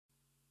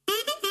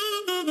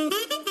Hello,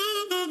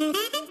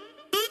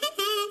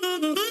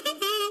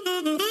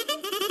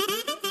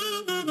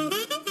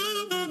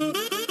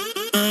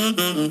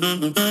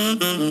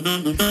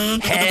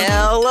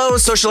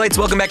 socialites.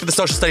 Welcome back to the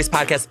Social Studies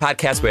Podcast, the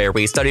podcast where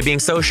we study being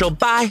social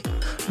by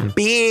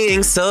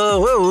being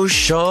social.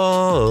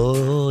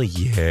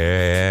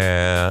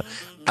 Yeah.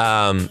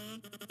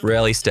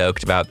 Really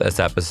stoked about this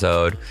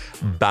episode.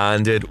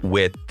 Bonded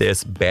with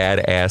this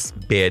badass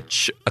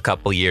bitch a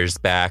couple years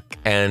back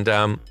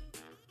and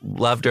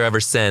loved her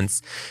ever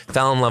since.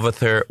 Fell in love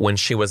with her when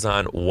she was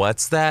on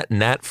What's That?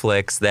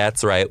 Netflix.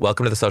 That's right.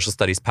 Welcome to the Social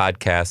Studies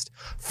Podcast.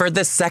 For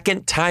the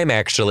second time,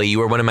 actually, you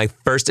were one of my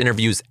first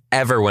interviews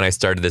ever when I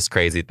started this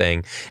crazy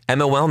thing.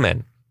 Emma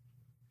Wellman.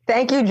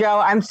 Thank you,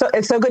 Joe.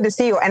 It's so good to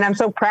see you, and I'm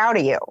so proud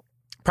of you.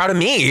 Proud of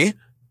me?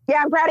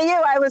 Yeah, I'm proud of you.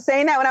 I was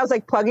saying that when I was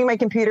like plugging my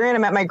computer in.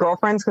 I'm at my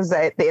girlfriend's because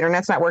the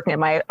internet's not working in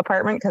my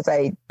apartment because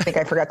I think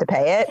I forgot to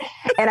pay it.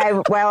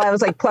 And while I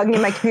was like plugging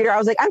in my computer, I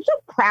was like, I'm so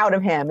proud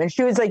of him. And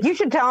she was like, you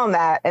should tell him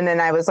that. And then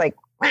I was like,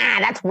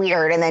 that's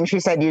weird. And then she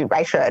said,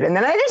 I should. And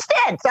then I just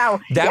did. So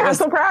I'm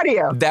so proud of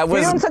you.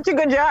 You're doing such a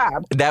good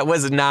job. That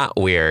was not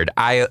weird.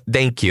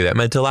 Thank you. That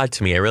meant a lot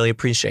to me. I really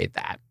appreciate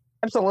that.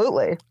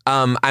 Absolutely.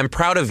 I'm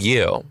proud of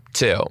you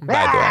too,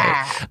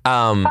 by the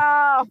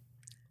way.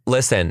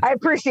 Listen. I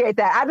appreciate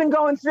that. I've been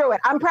going through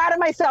it. I'm proud of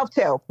myself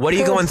too. What are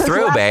you going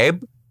through,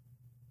 babe?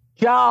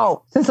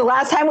 Joe, since the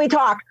last time we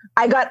talked,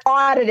 I got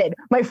audited.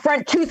 My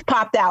front tooth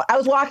popped out. I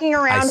was walking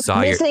around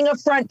missing a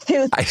front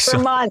tooth for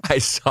months. I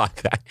saw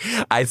that.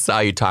 I saw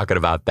you talking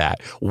about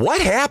that. What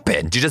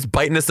happened? Did you just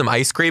bite into some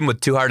ice cream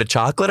with too hard of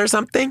chocolate or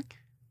something?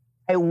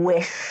 I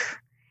wish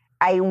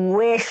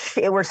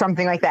it were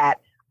something like that.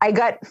 I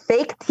got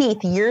fake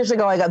teeth years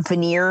ago. I got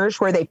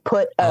veneers where they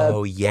put cap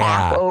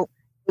over.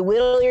 They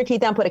whittle your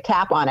teeth down, put a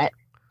cap on it,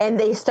 and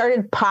they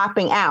started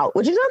popping out,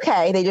 which is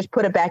okay. They just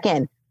put it back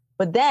in.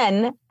 But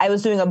then I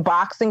was doing a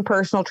boxing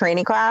personal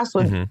training class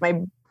with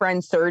my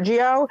friend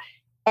Sergio,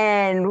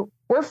 and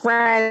we're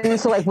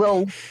friends, so like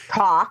we'll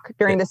talk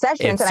during the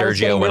sessions. And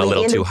Sergio went a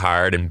little too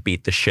hard and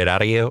beat the shit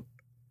out of you?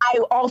 I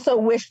also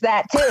wish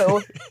that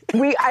too.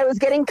 I was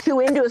getting too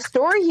into a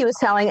story he was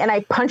telling, and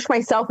I punched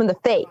myself in the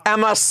face.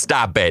 Emma,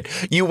 stop it.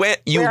 You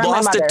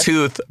lost a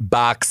tooth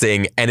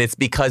boxing, and it's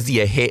because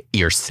you hit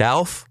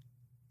yourself?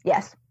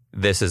 Yes.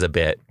 This is a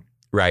bit,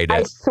 right?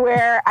 I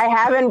swear I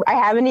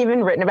haven't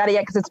even written about it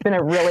yet because it's been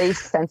a really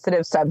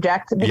sensitive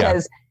subject.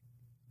 Because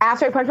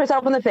after I punched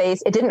myself in the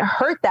face, it didn't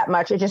hurt that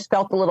much. It just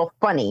felt a little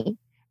funny.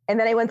 And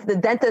then I went to the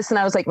dentist and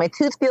I was like, my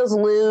tooth feels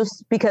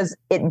loose because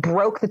it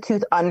broke the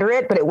tooth under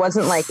it, but it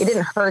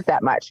didn't hurt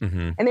that much.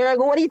 Mm-hmm. And they were like,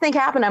 well, what do you think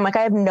happened? I'm like,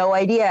 I have no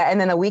idea.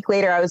 And then a week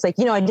later, I was like,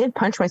 I did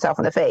punch myself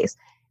in the face.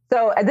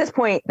 So at this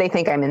point, they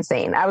think I'm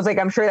insane. I was like,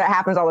 I'm sure that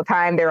happens all the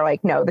time. They were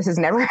like, no, this has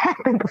never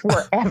happened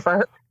before,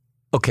 ever.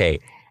 Okay.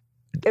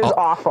 It was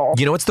awful.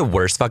 You know what's the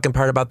worst fucking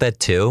part about that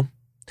too?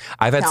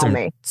 I've had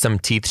some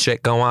teeth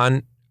shit go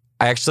on.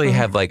 I actually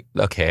have I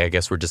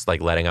guess we're just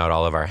like letting out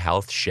all of our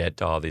health shit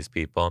to all these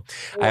people.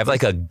 I have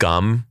like a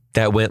gum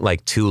that went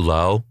like too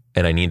low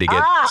and I need to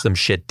get some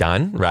shit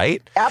done,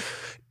 right? Yep.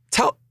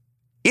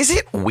 Is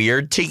it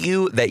weird to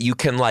you that you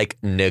can like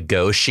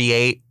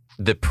negotiate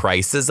the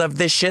prices of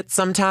this shit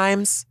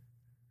sometimes?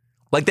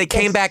 Like they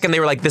came back and they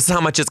were like, this is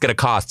how much it's going to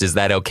cost. Is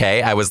that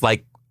okay? I was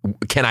like,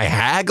 can I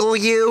haggle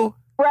you?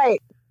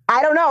 Right.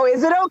 I don't know.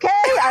 Is it okay?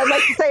 I'd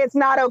like to say it's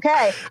not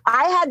okay.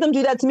 I had them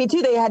do that to me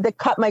too. They had to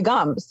cut my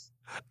gums.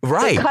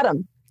 Right. They cut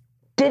them.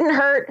 Didn't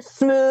hurt,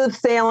 smooth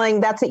sailing.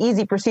 That's an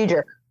easy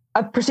procedure.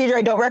 A procedure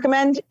I don't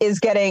recommend is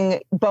getting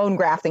bone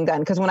grafting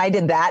done. Because when I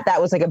did that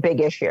was like a big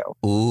issue.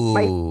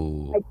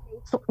 Ooh.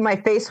 My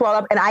face swelled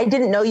up and I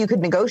didn't know you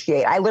could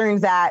negotiate. I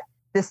learned that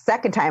the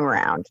second time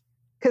around.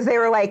 Because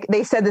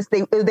they said this,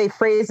 they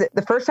phrased it.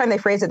 The first time they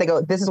phrased it, they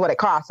go, this is what it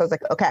costs. I was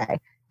like, okay.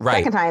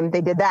 Right. Second time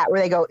they did that where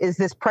they go, is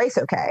this price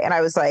okay? And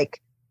I was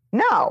like,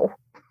 no.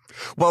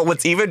 Well,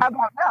 what's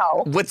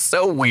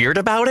so weird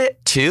about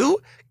it too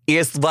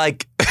is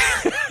like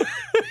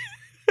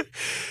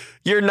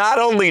you're not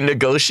only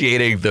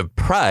negotiating the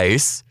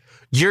price,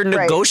 you're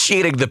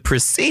negotiating the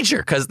procedure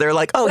because they're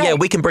like, oh yeah,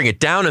 we can bring it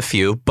down a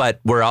few, but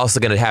we're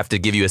also going to have to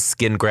give you a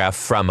skin graft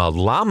from a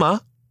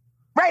llama.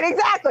 Right,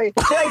 exactly.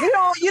 They're like,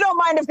 you don't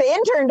mind if the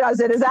intern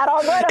does it? Is that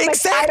all good? I'm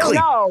exactly.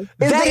 Like, I don't know.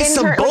 That is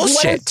some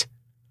bullshit.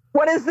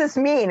 What does this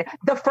mean?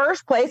 The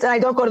first place, and I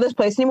don't go to this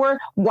place anymore,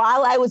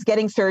 while I was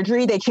getting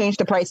surgery, they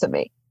changed the price of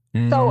me.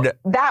 So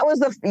that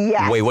was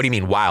Wait, what do you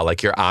mean, wow?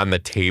 Like you're on the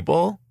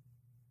table?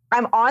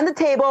 I'm on the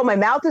table. My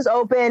mouth is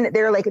open.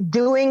 They're like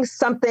doing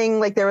something,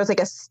 like there was like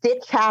a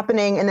stitch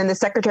happening. And then the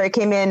secretary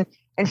came in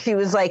and she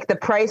was like, the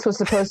price was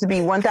supposed to be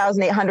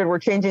 $1,800. We're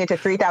changing it to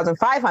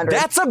 $3,500.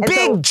 That's a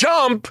big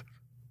jump.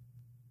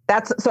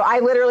 So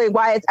I literally,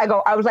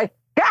 I was like,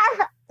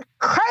 that's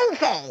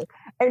crazy.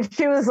 And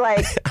she was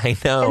like, I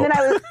know. And then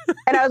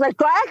I was like,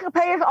 do I have to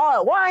pay this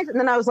all at once? And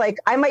then I was like,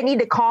 I might need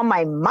to call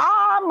my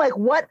mom. Like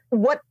what?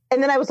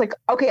 And then I was like,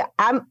 okay,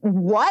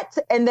 what?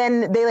 And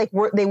then they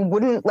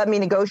wouldn't let me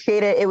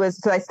negotiate it.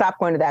 So I stopped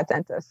going to that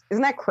dentist.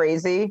 Isn't that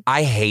crazy?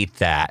 I hate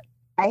that.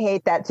 I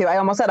hate that too. I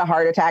almost had a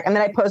heart attack. And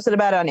then I posted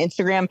about it on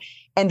Instagram,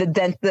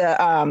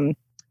 and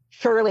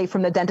Shirley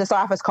from the dentist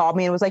office called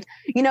me and was like,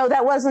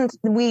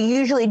 we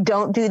usually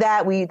don't do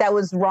that. That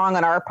was wrong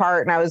on our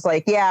part. And I was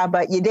like, yeah,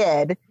 but you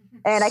did.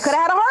 And I could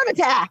have had a heart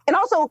attack. And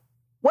also,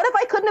 what if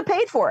I couldn't have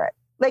paid for it?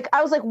 Like,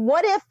 I was like,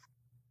 what if,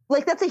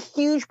 like, that's a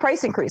huge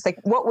price increase. Like,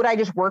 what would I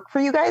just work for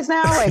you guys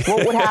now? Like,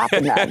 what would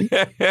happen then?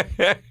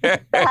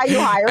 How you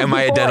hire Am people?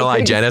 I a dental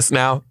hygienist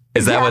now?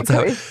 Is that what's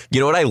up? You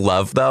know what I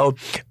love though?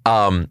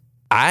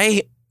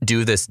 I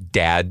do this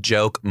dad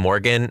joke.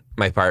 Morgan,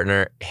 my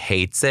partner,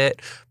 hates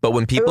it. But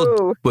when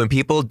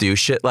people do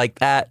shit like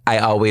that, I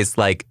always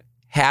like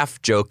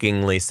half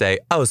jokingly say,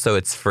 "Oh, so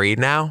it's free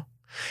now?"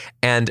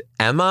 And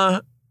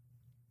Emma,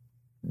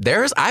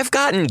 I've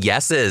gotten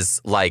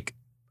yeses like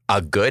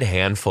a good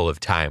handful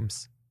of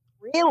times.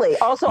 Really?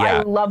 Also, yeah.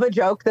 I love a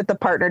joke that the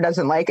partner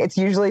doesn't like. It's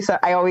usually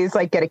I always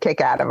like get a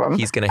kick out of him.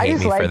 He's gonna hate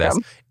me for this.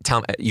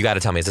 You got to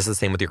tell me, is this the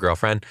same with your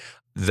girlfriend?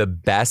 The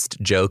best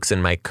jokes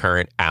in my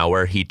current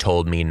hour, he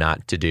told me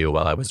not to do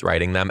while I was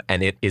writing them,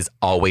 and it is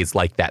always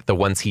like that. The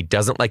ones he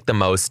doesn't like the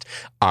most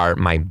are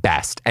my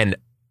best, and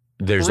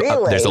there's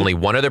only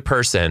one other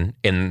person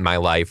in my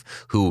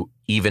life who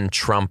even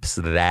trumps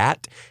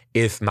that.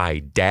 If my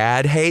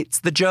dad hates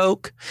the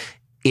joke,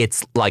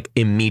 it's like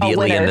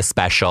immediately in the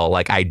special.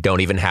 Like, I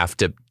don't even have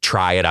to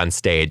try it on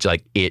stage.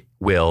 Like, it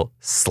will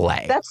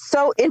slay. That's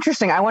so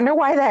interesting. I wonder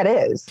why that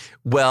is.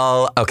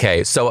 Well,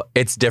 okay. So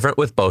it's different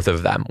with both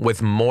of them.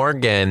 With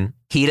Morgan,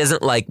 he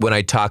doesn't like when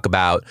I talk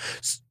about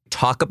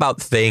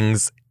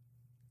things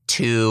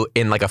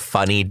in like a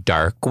funny,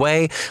 dark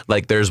way.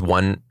 Like, there's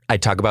one I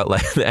talk about,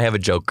 like, I have a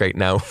joke right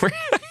now where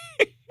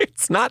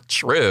it's not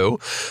true,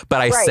 but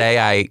I say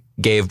I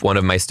gave one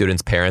of my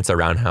students' parents a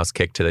roundhouse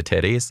kick to the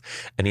titties.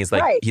 And he's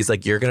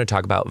like, you're going to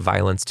talk about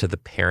violence to the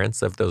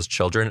parents of those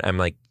children? I'm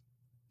like,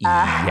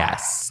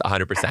 yes,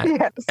 100%.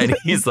 Yes. And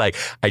he's like,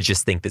 I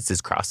just think this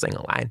is crossing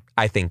a line.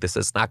 I think this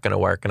is not going to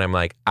work. And I'm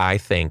like, I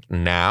think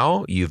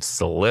now you've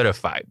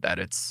solidified that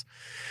it's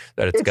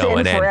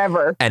going in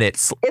forever. And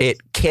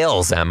it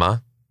kills,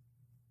 Emma.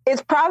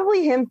 It's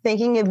probably him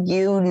thinking of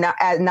you not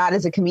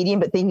as a comedian,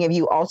 but thinking of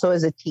you also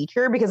as a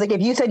teacher. Because like,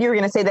 if you said you were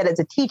going to say that as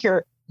a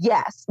teacher,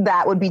 yes,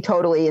 that would be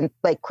totally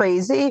like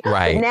crazy.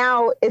 Right. But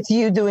now it's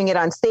you doing it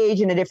on stage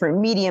in a different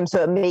medium.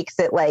 So it makes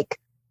it like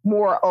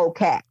more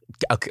okay.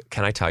 Okay.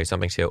 Can I tell you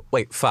something too?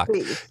 Wait, fuck.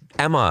 Please.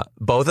 Emma,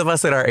 both of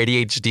us at our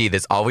ADHD,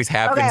 this always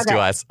happens to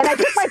us. And I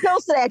took my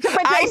pills today.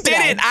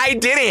 I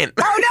didn't.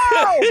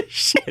 Oh, no.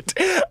 Shit.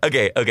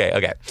 Okay.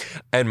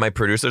 And my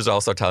producer's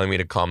also telling me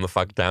to calm the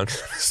fuck down.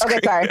 Okay,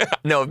 sorry.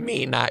 No,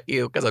 me, not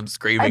you, because I'm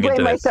screaming into this. I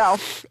blame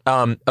myself.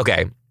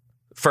 Okay.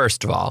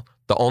 First of all,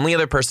 the only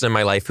other person in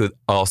my life who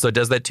also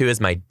does that too is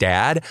my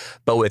dad.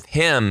 But with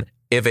him,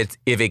 if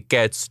it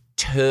gets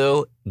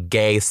too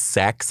gay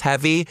sex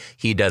heavy,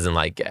 he doesn't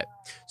like it.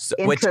 So,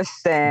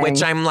 interesting.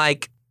 Which I'm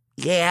like,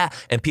 yeah.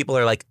 And people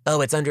are like, oh,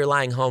 it's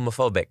underlying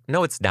homophobic.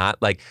 No, it's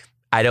not. Like,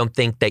 I don't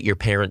think that your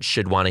parents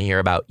should want to hear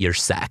about your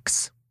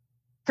sex.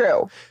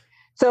 True.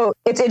 So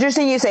it's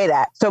interesting you say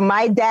that. So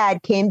my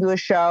dad came to a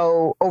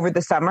show over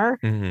the summer.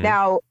 Mm-hmm.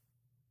 Now,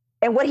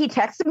 and what he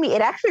texted me,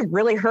 it actually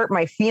really hurt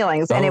my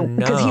feelings. And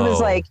because he was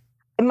like,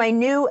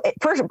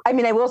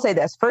 I will say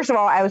this. First of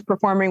all, I was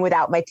performing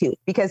without my tooth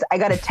because I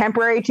got a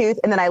temporary tooth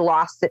and then I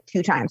lost it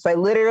 2 times. So I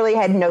literally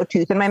had no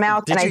tooth in my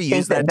mouth. Did you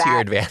use that to your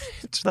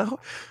advantage though?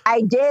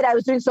 I did. I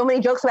was doing so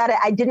many jokes about it.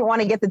 I didn't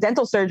want to get the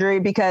dental surgery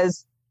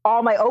because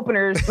all my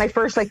openers, my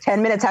first like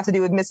 10 minutes have to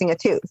do with missing a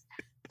tooth.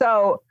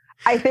 So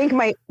I think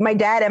my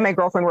dad and my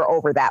girlfriend were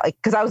over that.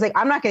 Like, cause I was like,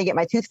 I'm not going to get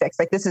my tooth fixed.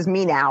 Like, this is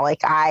me now.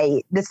 Like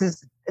this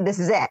is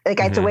it. Like,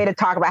 it's a way to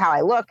talk about how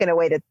I look and a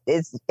way to,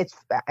 this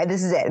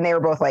is it. And they were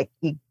both like,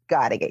 you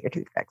got to get your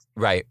tooth fixed.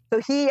 Right. So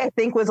he, I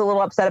think, was a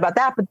little upset about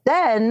that. But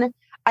then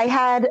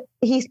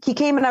he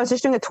came and I was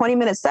just doing a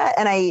 20-minute set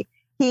and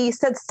he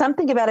said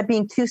something about it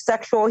being too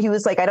sexual. He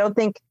was like,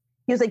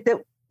 he was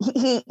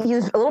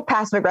a little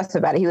passive aggressive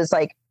about it. He was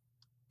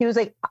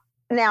like,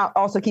 now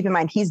also keep in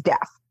mind, he's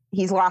deaf.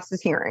 He's lost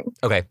his hearing.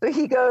 Okay. So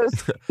he goes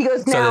now.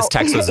 So this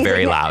text was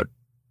very loud.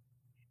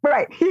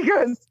 Right. He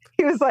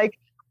was like,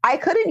 I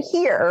couldn't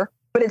hear,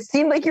 but it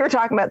seemed like you were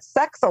talking about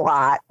sex a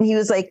lot. And he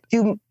was like,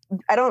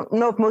 I don't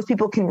know if most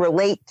people can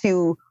relate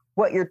to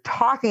what you're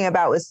talking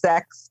about with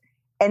sex.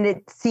 And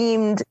it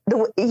seemed,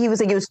 he was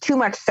like, it was too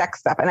much sex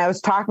stuff. And I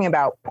was talking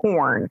about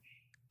porn.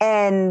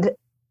 And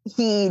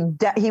he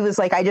was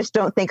like, I just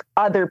don't think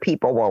other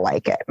people will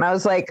like it. And I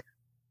was like,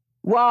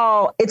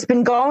 well, it's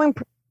been going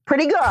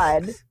pretty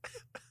good.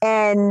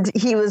 And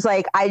he was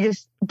like, I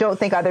just don't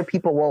think other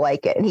people will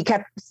like it. And he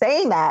kept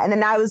saying that. And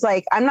then I was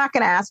like, I'm not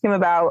going to ask him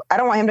I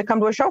don't want him to come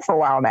to a show for a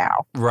while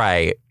now.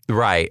 Right.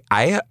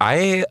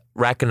 I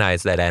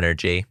recognize that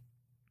energy.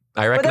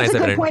 But that's a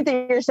good point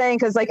that you're saying,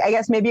 because like, I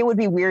guess maybe it would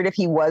be weird if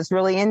he was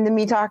really into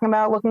me talking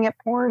about looking at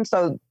porn.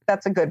 So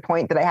that's a good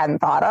point that I hadn't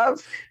thought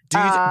of. Do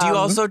you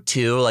also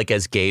too, like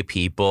as gay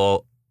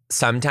people,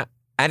 sometimes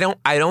I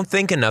don't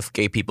think enough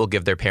gay people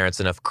give their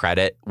parents enough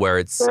credit where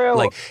it's true.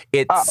 Like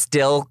it's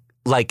still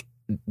like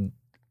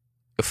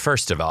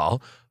first of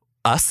all,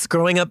 us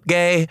growing up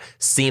gay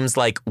seems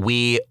like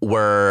we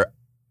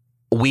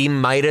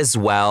might as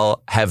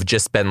well have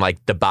just been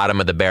like the bottom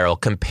of the barrel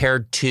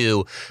compared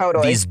to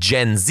these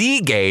Gen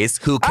Z gays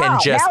who can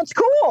just. Now it's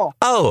cool.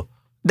 Oh,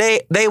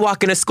 they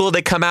walk into school,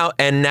 they come out,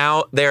 and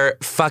now they're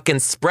fucking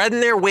spreading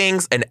their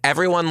wings and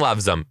everyone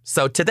loves them.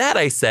 So to that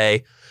I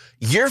say,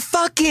 you're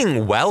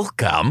fucking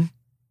welcome.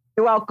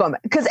 You're welcome.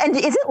 And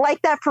is it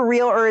like that for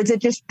real, or is it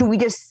just,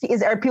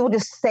 are people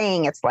just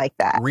saying it's like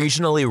that?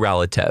 Regionally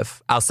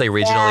relative. I'll say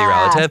regionally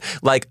relative.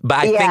 Like, but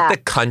I think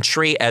the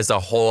country as a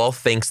whole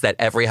thinks that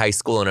every high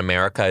school in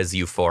America is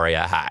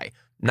Euphoria High.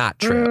 Not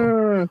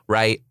true.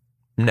 Right?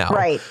 No.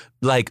 Right.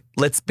 Like,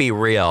 let's be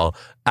real.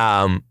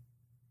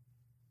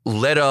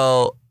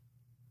 Little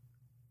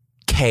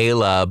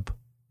Caleb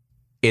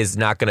is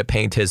not going to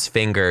paint his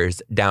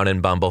fingers down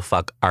in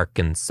Bumblefuck,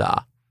 Arkansas.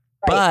 Right.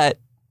 But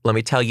let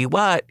me tell you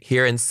what,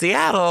 here in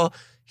Seattle,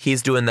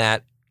 he's doing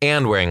that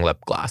and wearing lip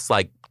gloss,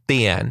 like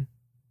the end.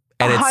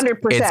 And 100%.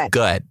 It's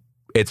good.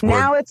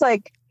 It's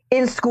like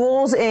in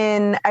schools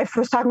I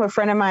was talking to a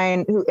friend of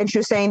mine and she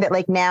was saying that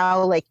like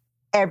now, like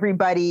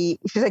everybody,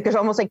 she's like, there's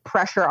almost like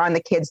pressure on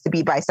the kids to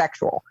be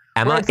bisexual.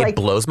 Emma, it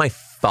blows my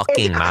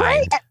fucking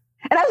mind.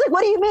 And I was like,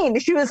 what do you mean?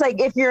 She was like,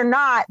 if you're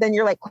not, then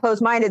you're like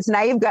closed-minded. So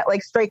now you've got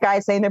like straight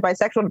guys saying they're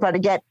bisexual to try to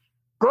get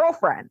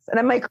girlfriends. And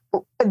I'm like,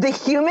 the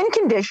human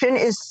condition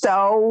is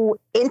so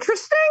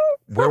interesting.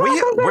 Were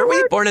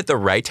we born at the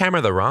right time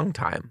or the wrong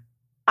time?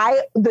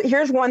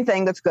 Here's one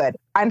thing that's good.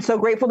 I'm so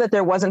grateful that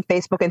there wasn't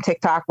Facebook and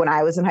TikTok when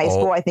I was in high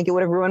school. I think it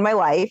would have ruined my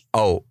life.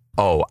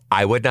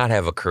 I would not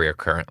have a career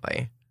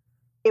currently.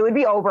 It would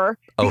be over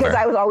because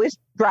I was always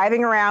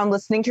driving around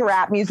listening to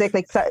rap music,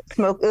 like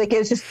smoke, like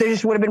there just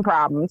would have been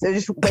problems. It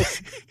was just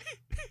like,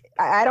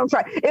 I don't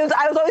try. I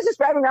was always just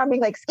driving around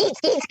being like, skeet,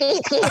 skeet,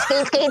 skeet, skeet,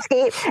 skeet, skeet,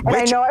 skeet. And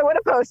I know I would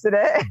have posted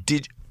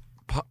it.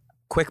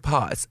 Quick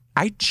pause.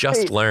 I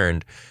just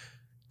learned.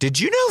 Did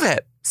you know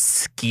that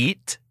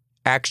skeet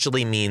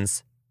actually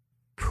means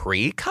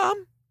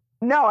pre-cum?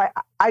 No,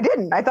 I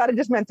didn't. I thought it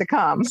just meant to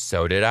come.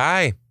 So did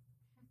I.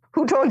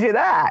 Who told you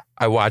that?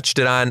 I watched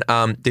it on,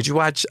 did you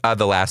watch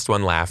The Last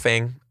One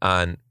Laughing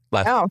on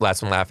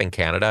Last One Laughing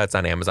Canada? It's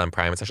on Amazon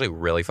Prime. It's actually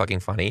really fucking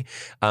funny.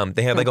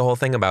 They had like a whole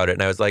thing about it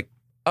and I was like,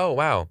 oh,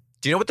 wow.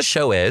 Do you know what the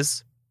show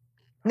is?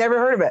 Never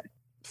heard of it.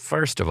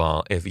 First of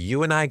all, if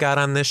you and I got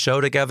on this show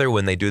together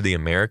when they do the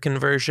American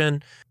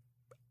version,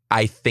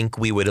 I think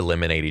we would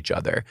eliminate each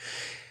other.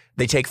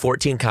 They take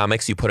 14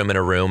 comics, you put them in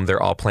a room,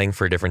 they're all playing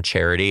for a different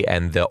charity,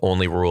 and the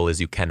only rule is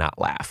you cannot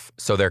laugh.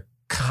 So they're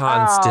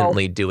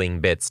constantly doing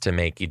bits to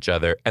make each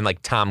other. And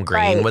like Tom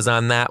Green was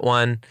on that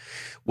one,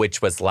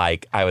 which was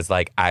like, I was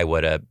like, I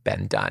would have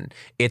been done.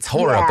 It's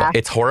horrible. Yeah.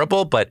 It's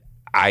horrible, but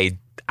I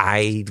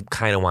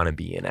kind of want to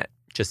be in it.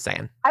 Just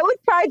saying. I would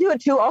probably do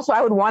it too. Also,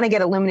 I would want to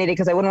get eliminated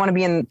because I wouldn't want to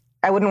be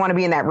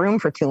in that room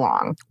for too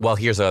long. Well,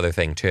 here's the other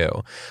thing too.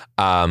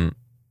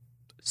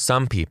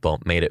 Some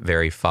people made it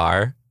very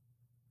far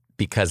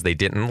because they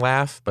didn't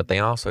laugh, but they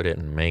also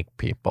didn't make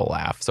people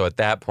laugh. So at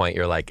that point,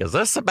 you're like, is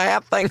this a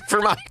bad thing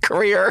for my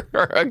career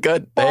or a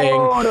good thing?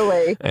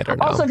 Totally. I don't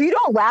know. Also, if you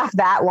don't laugh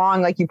that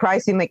long, like you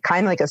probably seem like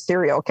kind of like a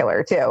serial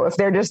killer too. If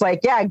they're just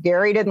like, yeah,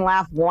 Gary didn't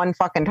laugh one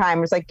fucking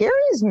time. It's like,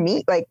 Gary's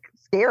like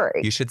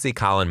scary. You should see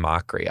Colin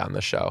Mockery on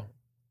the show.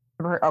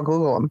 I'll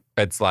Google him.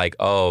 It's like,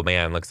 oh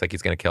man, looks like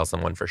he's going to kill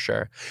someone for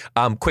sure.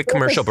 Quick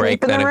commercial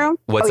break.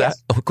 What's that?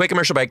 Yes. Quick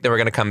commercial break. Then we're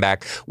going to come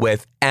back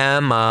with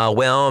Emma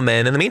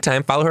Willmann. In the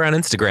meantime, follow her on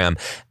Instagram,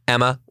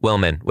 Emma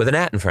Willmann with an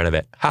 @ in front of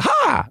it.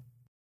 Ha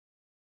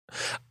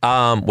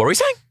ha. What were we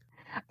saying?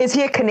 Is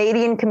he a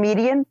Canadian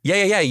comedian?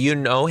 Yeah. You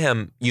know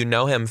him.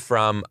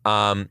 From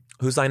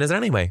Whose Line Is It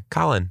Anyway?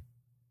 Colin.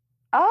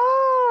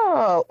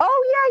 Oh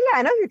yeah.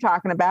 I know who you're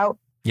talking about.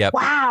 Yep.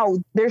 Wow.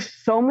 There's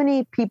so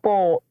many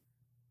people.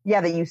 Yeah,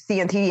 that you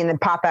see on TV and then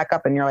pop back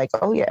up and you're like,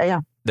 oh,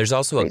 yeah. There's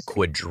also a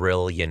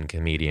quadrillion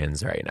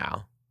comedians right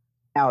now.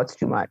 Now it's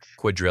too much.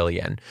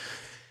 Quadrillion.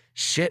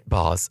 Shit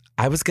balls.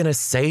 I was going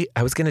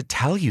to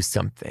tell you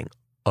something.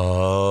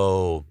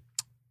 Oh,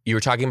 you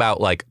were talking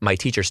about like my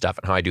teacher stuff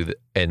and how I do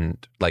and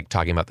like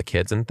talking about the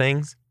kids and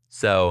things.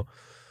 So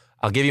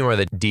I'll give you more of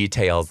the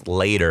details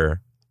later,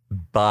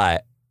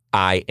 but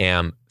I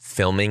am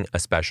filming a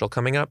special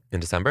coming up in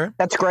December.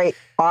 That's great.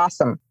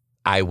 Awesome.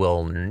 I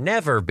will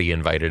never be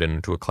invited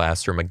into a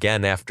classroom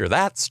again after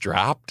that's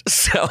dropped.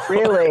 So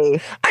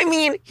really, I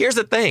mean, here's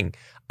the thing.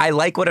 I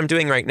like what I'm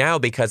doing right now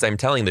because I'm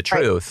telling the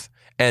truth.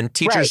 And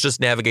teachers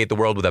just navigate the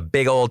world with a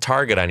big old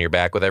target on your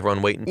back with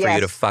everyone waiting for you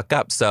to fuck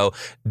up. So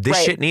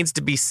this shit needs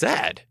to be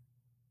said.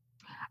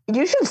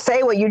 You should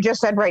say what you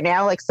just said right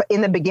now, like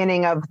in the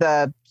beginning of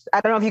I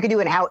don't know if you could do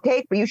an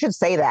outtake, but you should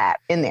say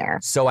that in there.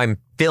 So I'm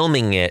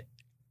filming it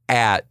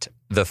at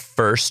the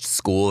first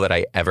school that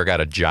I ever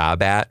got a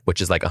job at, which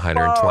is like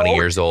 120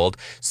 years old.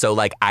 So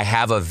like I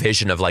have a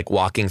vision of like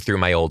walking through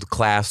my old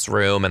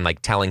classroom and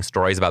like telling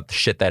stories about the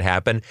shit that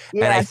happened.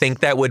 Yes. And I think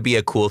that would be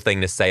a cool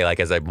thing to say like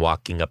as I'm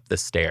walking up the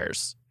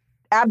stairs.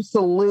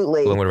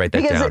 Absolutely. I'm going to write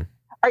that down.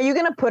 Are you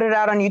gonna put it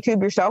out on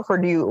YouTube yourself, or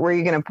were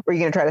you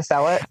gonna try to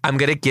sell it? I'm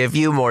gonna give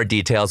you more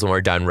details when we're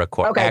done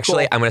recording. Okay,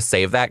 Actually, cool. I'm gonna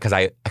save that because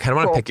I kind of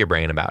want to pick your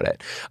brain about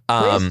it.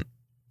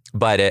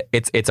 But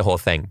it's a whole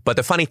thing. But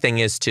the funny thing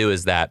is too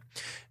is that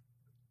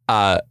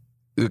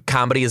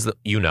comedy is,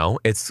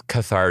 it's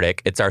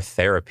cathartic. It's our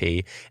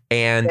therapy,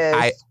 and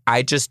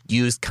I just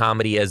use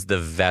comedy as the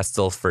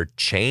vessel for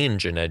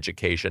change in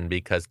education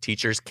because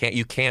teachers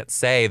can't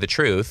say the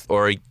truth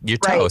or you're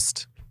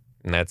toast,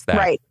 and that's that.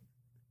 Right.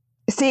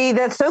 See,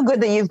 that's so good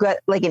that you've got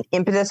like an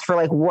impetus for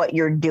like what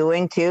you're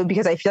doing too,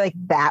 because I feel like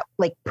that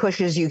like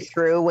pushes you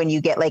through when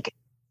you get like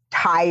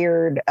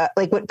tired,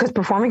 because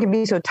performing can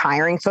be so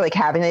tiring. So like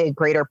having a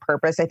greater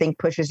purpose, I think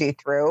pushes you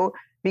through,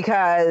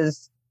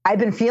 because I've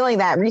been feeling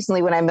that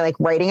recently when I'm like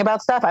writing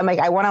about stuff. I'm like,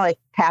 I want to like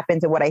tap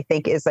into what I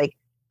think is like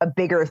a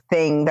bigger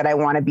thing that I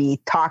want to be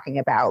talking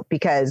about,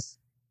 because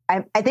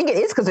I think it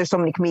is because there's so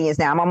many comedians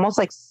now. I'm almost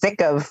like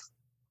sick of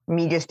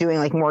me just doing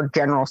like more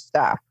general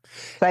stuff.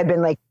 So I've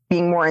been like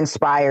being more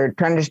inspired,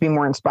 trying to just be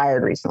more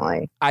inspired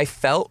recently. I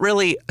felt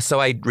really,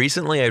 I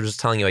was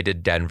telling you I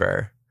did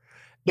Denver.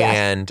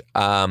 Yes.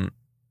 And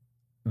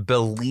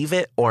believe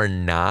it or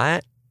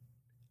not,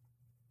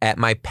 at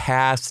my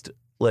past,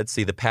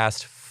 the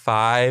past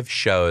 5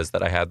 shows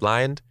that I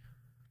headlined,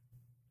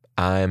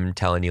 I'm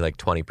telling you like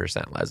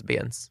 20%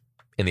 lesbians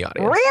in the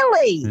audience.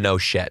 Really? No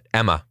shit.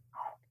 Emma,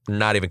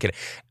 not even kidding.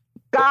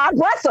 God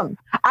bless them.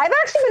 I've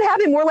actually been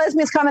having more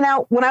lesbians coming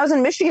out. When I was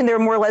in Michigan, there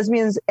were more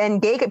lesbians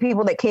and gay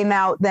people that came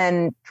out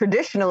than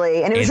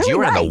traditionally. And it was really you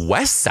were nice. On the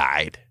West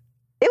Side.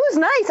 It was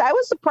nice. I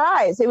was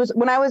surprised. It was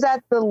when I was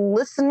at the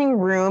listening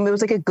room. It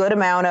was like a good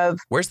amount of.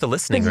 Where's the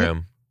listening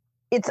room?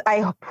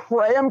 I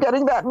pray I'm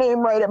getting that name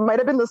right. It might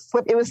have been the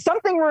slip. It was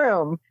something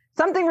room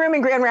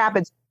in Grand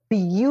Rapids.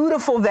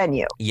 Beautiful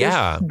venue.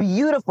 Yeah.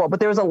 Beautiful. But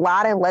there was a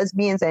lot of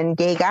lesbians and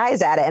gay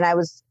guys at it. And it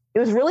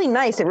was really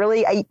nice.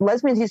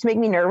 Lesbians used to make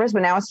me nervous,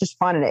 but now it's just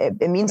fun.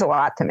 And it means a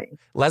lot to me.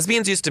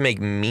 Lesbians used to make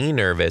me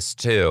nervous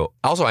too.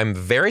 Also, I'm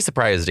very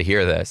surprised to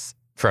hear this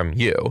from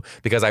you,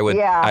 because I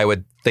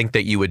would think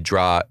that you would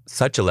draw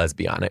such a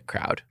lesbianic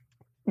crowd.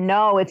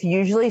 No, it's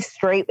usually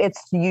straight.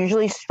 It's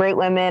usually straight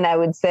women. I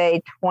would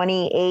say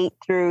 28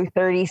 through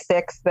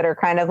 36 that are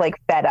kind of like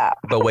fed up.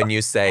 But when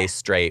you say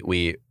straight,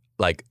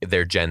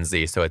 they're Gen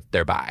Z, so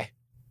they're bi.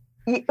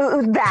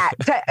 That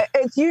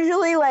it's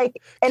usually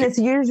like, and it's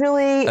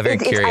usually a very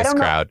curious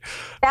crowd.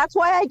 That's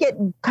why I get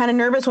kind of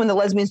nervous when the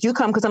lesbians do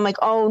come, because I'm like,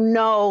 oh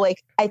no,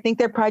 like I think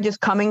they're probably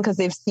just coming because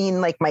they've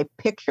seen like my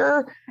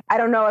picture. I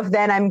don't know if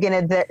then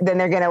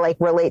they're gonna like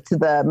relate to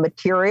the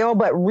material.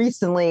 But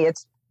recently,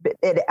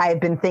 I've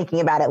been thinking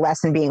about it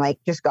less and being like,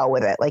 just go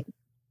with it, like,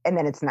 and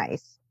then it's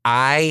nice.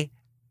 I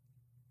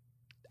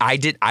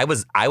didn't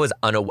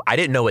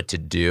know what to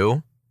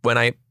do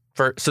when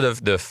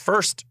the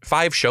first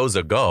 5 shows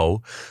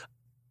ago,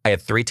 I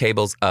had 3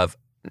 tables of,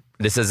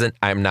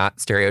 I'm not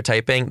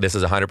stereotyping, this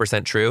is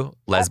 100% true,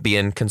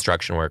 lesbian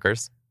construction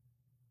workers.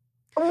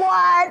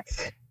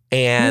 What?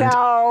 And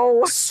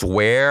no.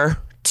 Swear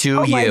to you.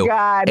 Oh my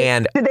God.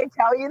 And did they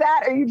tell you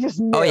that, or you just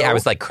knew? Oh yeah, I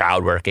was like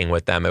crowd working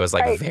with them. It was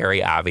like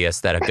very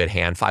obvious that a good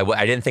handful.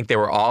 I didn't think they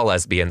were all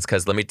lesbians,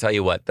 because let me tell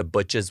you what, the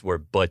butches were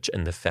butch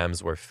and the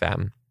femmes were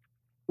femme.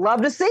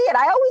 Love to see it.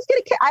 I always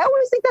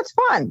think that's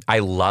fun. I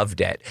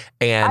loved it.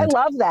 And I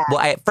love that. Well,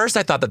 at first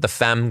I thought that the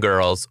femme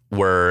girls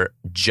were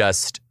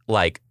just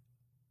like,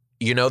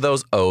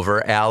 those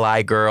over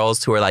ally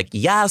girls who are like,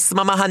 yes,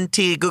 mama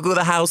hunty, goo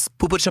the house,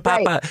 poo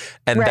chapapa.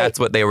 And that's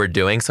what they were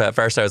doing. So at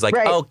first I was like,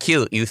 oh,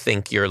 cute. You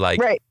think you're like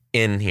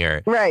in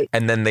here. Right.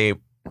 And then they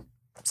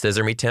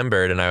scissor me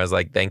timbered, and I was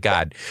like, thank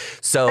God.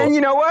 So, and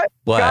you know what?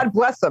 God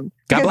bless them.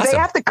 Because they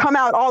have to come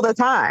out all the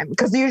time.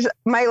 Because usually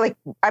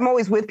I'm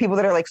always with people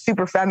that are like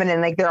super feminine,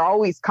 like they're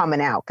always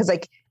coming out. Because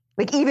like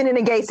even in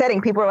a gay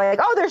setting, people are like,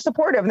 oh, they're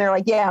supportive. And they're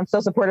like, yeah, I'm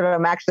so supportive.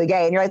 I'm actually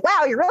gay. And you're like,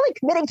 wow, you're really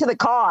committing to the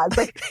cause.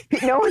 Like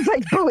no one's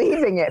like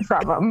believing it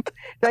from them.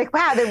 They're like,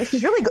 wow,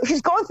 she's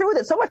going through with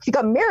it so much. She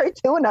got married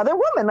to another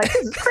woman. Like,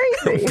 this is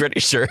crazy.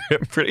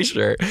 I'm pretty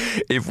sure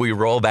if we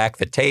roll back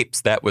the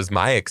tapes, that was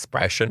my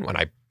expression when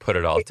I put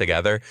it all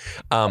together.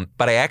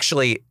 But I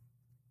actually,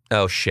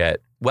 oh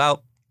shit.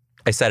 Well,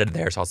 I said it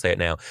there, so I'll say it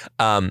now.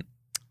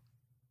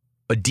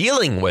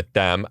 Dealing with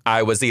them,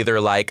 I was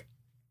either like,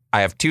 I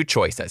have 2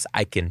 choices.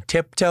 I can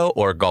tiptoe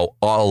or go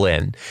all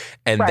in.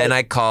 And then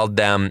I called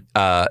them,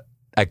 I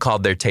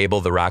called their table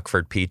the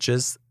Rockford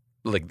Peaches,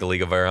 like the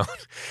League of Our Own.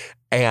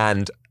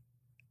 And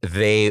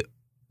they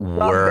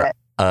were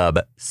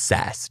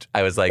obsessed.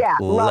 I was like,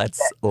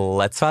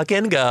 let's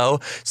fucking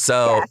go.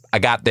 So I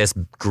got this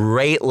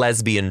great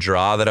lesbian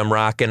draw that I'm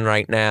rocking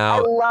right now.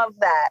 I love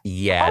that.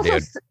 Yeah, also,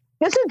 dude.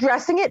 Just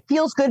addressing it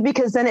feels good,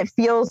 because then it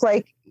feels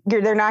like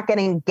they're not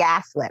getting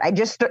gaslit. I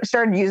just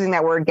started using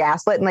that word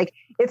gaslit, and like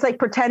it's like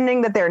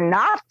pretending that they're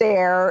not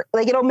there.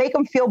 Like it'll make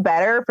them feel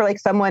better for like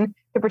someone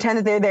to pretend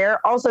that they're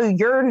there. Also,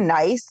 you're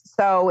nice,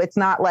 so it's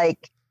not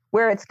like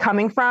where it's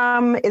coming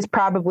from is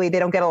probably they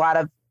don't get a lot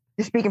of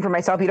just speaking for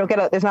myself, you don't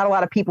get there's not a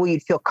lot of people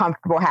you'd feel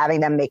comfortable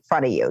having them make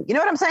fun of you. You know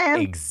what I'm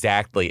saying?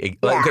 Exactly.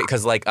 Yeah.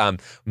 Because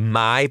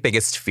my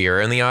biggest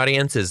fear in the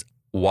audience is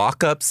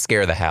walk-ups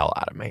scare the hell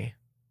out of me.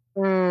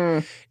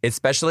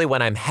 Especially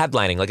when I'm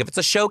headlining. Like if it's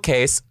a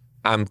showcase,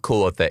 I'm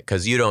cool with it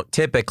because you don't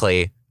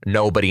typically,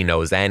 nobody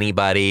knows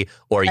anybody,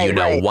 or you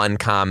know one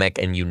comic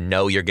and you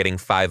know you're getting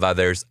 5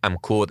 others. I'm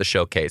cool with the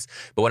showcase.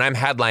 But when I'm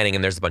headlining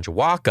and there's a bunch of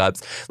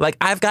walk-ups, like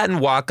I've gotten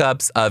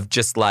walk-ups of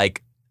just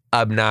like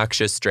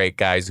obnoxious straight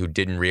guys who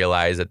didn't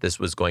realize that this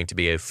was going to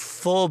be a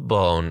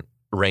full-blown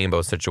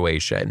rainbow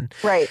situation.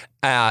 Right.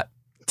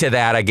 To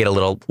that, I get a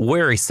little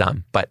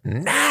worrisome. But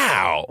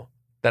now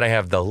that I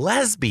have the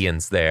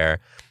lesbians there,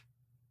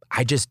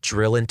 I just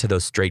drill into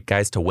those straight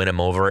guys to win them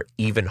over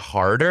even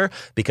harder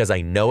because I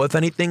know if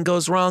anything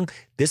goes wrong,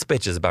 this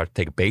bitch is about to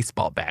take a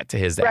baseball bat to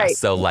his ass.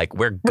 So like,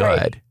 we're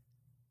good.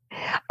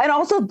 And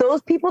also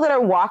those people that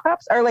are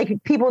walk-ups are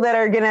like people that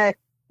are going to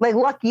like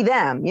lucky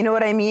them. You know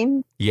what I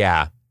mean?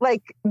 Yeah.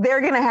 Like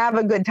they're going to have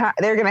a good time.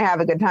 They're going to have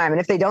a good time.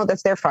 And if they don't,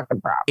 that's their fucking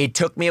problem. It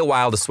took me a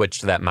while to switch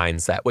to that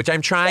mindset, which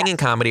I'm trying in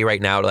comedy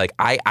right now. Like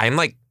I'm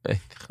like,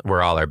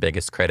 we're all our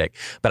biggest critic,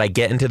 but I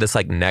get into this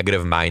like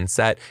negative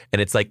mindset and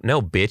it's like,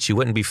 no, bitch, you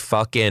wouldn't be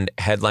fucking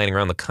headlining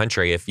around the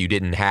country if you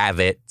didn't have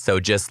it.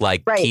 So just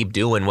like keep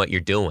doing what you're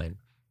doing.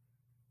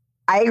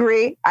 I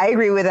agree. I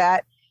agree with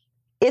that.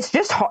 It's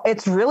just,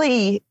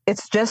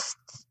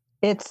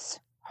 it's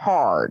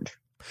hard.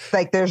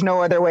 Like there's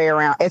no other way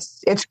around.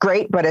 It's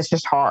great, but it's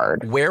just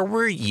hard. Where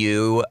were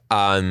you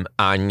on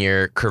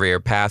your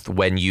career path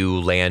when you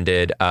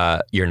landed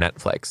your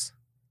Netflix?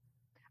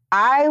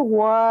 I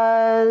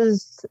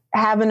was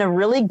having a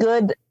really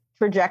good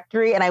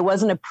trajectory and I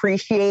wasn't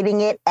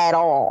appreciating it at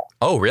all.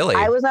 Oh, really?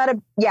 I was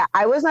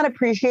not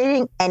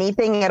appreciating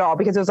anything at all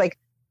because it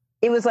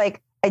was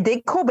like I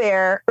did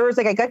Colbert, or it was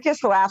like I got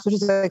Just for Laughs, which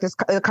is like this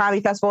a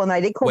comedy festival, and I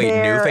did Colbert.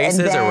 Wait, New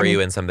Faces, or were you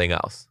in something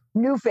else?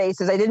 New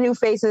Faces. I did New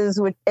Faces,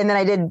 and then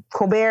I did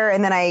Colbert,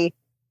 and then I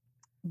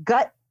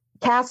got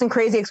cast in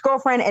Crazy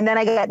Ex-Girlfriend, and then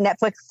I got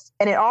Netflix,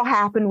 and it all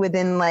happened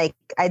within like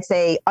I'd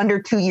say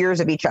under 2 years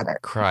of each other.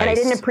 Christ. And I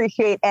didn't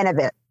appreciate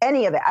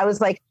any of it. I was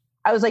like,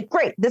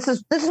 great. This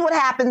is what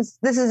happens.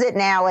 This is it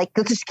now. Like,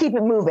 let's just keep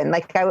it moving.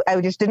 Like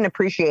I just didn't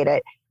appreciate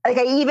it. Like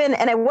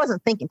and I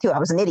wasn't thinking too. I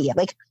was an idiot.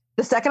 Like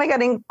the second I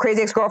got in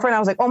Crazy Ex-Girlfriend, I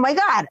was like, oh my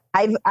God,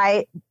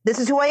 this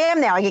is who I am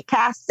now. I get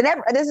cast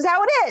and this is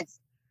how it is.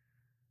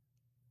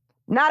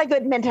 Not a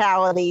good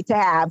mentality to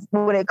have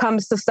when it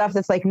comes to stuff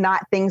that's like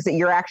not things that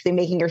you're actually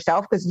making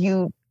yourself, because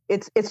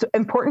it's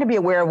important to be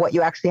aware of what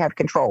you actually have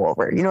control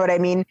over. You know what I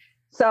mean?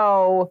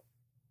 So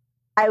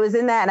I was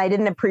in that and I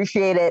didn't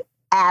appreciate it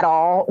at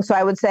all. So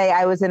I would say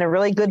I was in a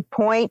really good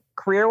point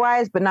career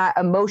wise, but not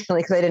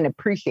emotionally because I didn't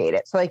appreciate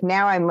it. So like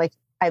now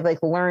I've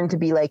like learned to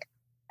be like,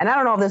 and I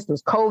don't know if this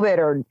was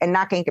COVID and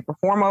not getting to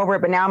perform over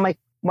it, but now I'm like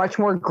much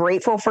more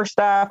grateful for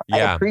stuff. Yeah.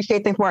 I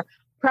appreciate things more, I'm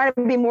trying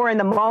to be more in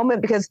the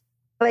moment because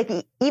like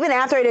even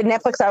after I did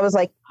Netflix, I was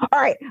like,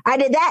 all right, I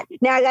did that.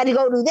 Now I got to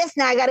go do this.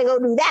 Now I got to go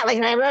do that. Like,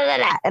 blah, blah, blah,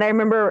 blah. And I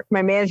remember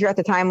my manager at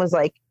the time was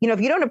like, you know,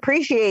 if you don't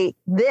appreciate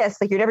this,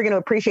 like you're never going to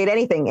appreciate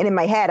anything. And in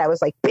my head, I was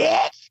like,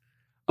 bitch.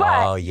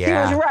 But she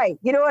was right.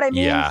 You know what I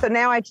mean? Yeah. So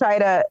now I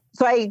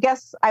I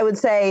guess I would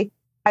say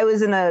I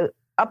was in a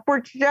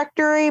upward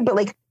trajectory, but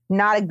like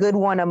not a good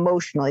one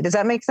emotionally. Does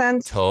that make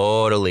sense?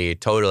 Totally.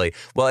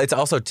 Well, it's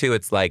also too,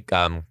 it's like,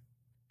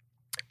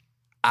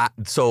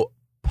 so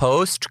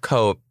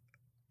post-COVID,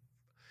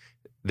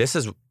 this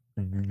is,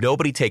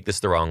 nobody take this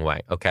the wrong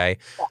way, okay?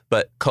 Yeah.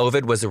 But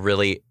COVID was a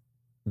really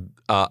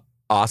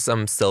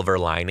awesome silver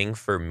lining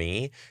for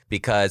me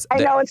because I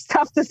know it's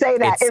tough to say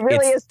that. It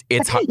really is.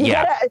 It's hard.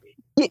 Yeah.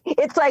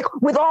 It's like,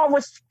 with all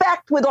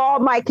respect, with all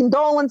my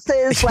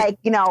condolences, like,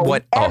 you know,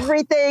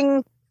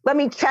 everything. Let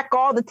me check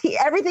all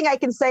everything I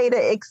can say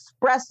to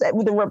express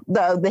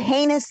the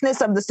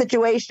heinousness of the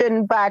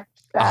situation. But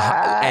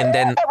and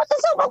then it was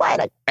a silver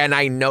lining. And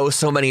I know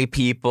so many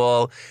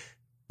people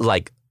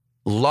like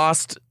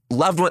lost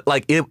loved one.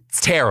 Like it's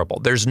terrible.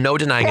 There's no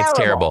denying it's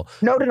terrible.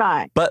 No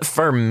denying. But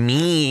for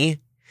me,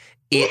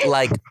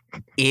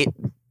 it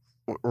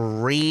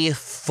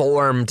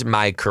reformed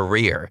my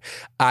career.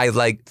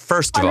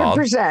 First of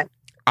 100%. all,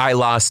 I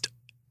lost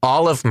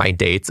all of my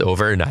dates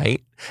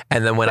overnight.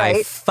 And then when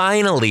I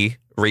finally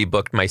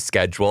rebooked my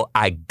schedule,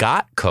 I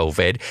got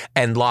COVID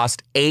and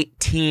lost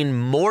 18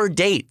 more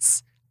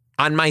dates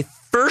on my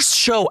first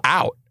show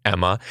out,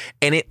 Emma.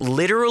 And it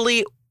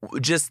literally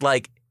just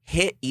like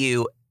hit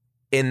you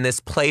in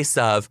this place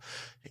of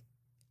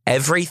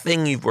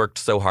everything you've worked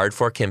so hard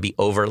for can be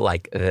over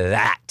like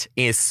that,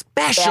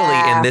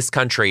 especially in this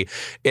country,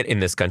 in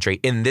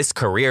this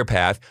career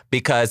path,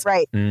 because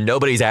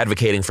nobody's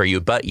advocating for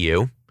you but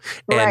you.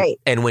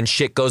 And when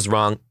shit goes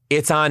wrong,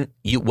 it's on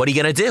you. What are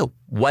you going to do?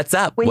 What's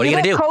up? What are you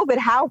going to do? COVID,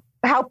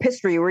 how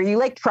pissed were you? Were you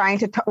like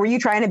were you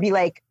trying to be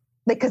like,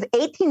 because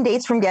 18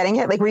 dates from getting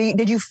it, like,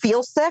 did you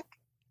feel sick?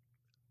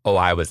 Oh,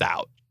 I was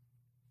out.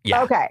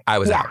 Yeah. Okay. I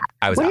was out.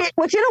 I was out.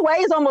 Which in a way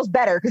is almost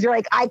better because you're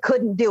like, I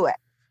couldn't do it.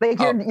 Like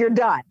you're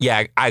done.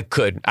 Yeah, I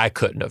couldn't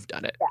have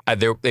done it. Yeah.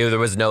 There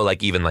was no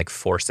like even like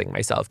forcing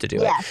myself to do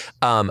Yes.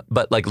 it.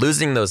 But like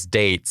losing those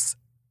dates,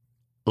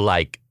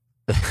 like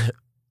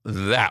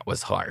that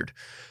was hard.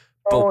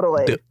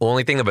 Totally. But the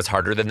only thing that was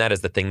harder than that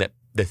is the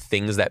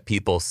things that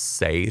people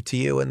say to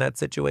you in that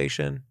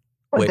situation.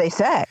 What did they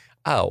say?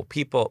 Oh,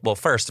 people. Well,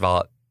 first of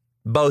all,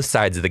 both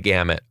sides of the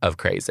gamut of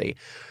crazy.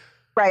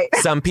 Right.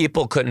 Some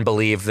people couldn't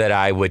believe that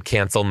I would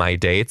cancel my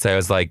dates. I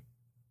was like,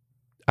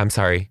 I'm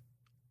sorry.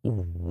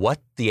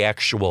 What the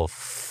actual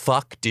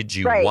fuck did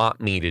you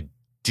want me to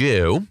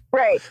do?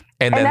 Right.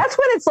 And then, that's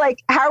when it's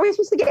like, how are we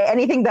supposed to get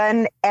anything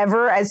done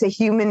ever as a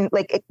human,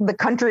 like the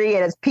country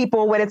and as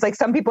people, when it's like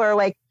some people are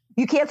like,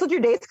 you canceled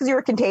your dates because you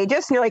were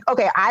contagious. And you're like,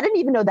 okay, I didn't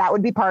even know that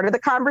would be part of the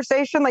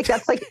conversation. Like,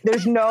 that's like,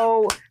 there's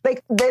no,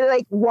 like, they're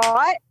like,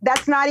 what?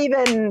 That's not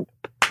even,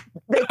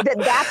 like,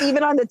 that's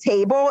even on the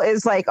table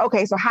is like,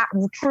 okay, so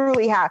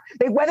truly how,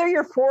 like, whether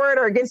you're for it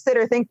or against it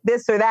or think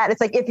this or that,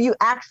 it's like, if you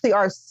actually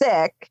are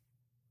sick,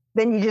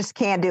 then you just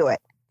can't do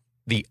it.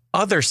 The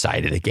other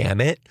side of the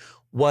gamut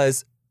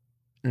was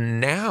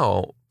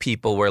now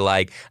people were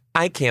like,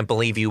 I can't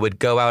believe you would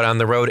go out on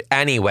the road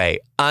anyway.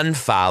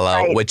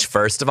 Unfollow, which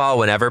first of all,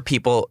 whenever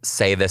people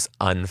say this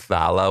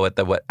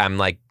unfollow I'm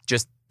like,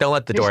 just don't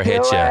let the door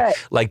hit you.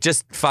 Like,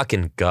 just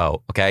fucking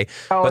go. Okay.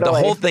 Totally. But the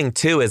whole thing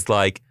too is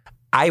like,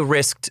 I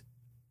risked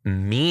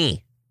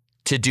me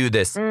to do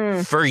this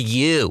for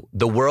you.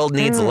 The world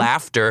needs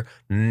laughter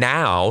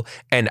now.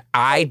 And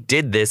I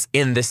did this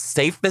in the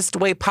safest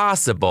way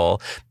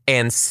possible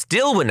and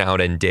still went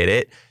out and did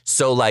it.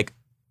 So like,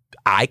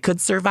 I could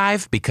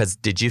survive because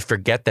did you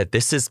forget that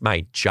this is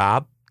my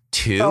job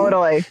too?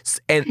 Totally.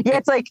 And yeah,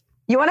 it's like,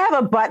 you want to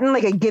have a button,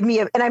 like a give me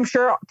a, and I'm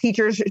sure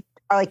teachers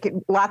are like,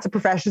 lots of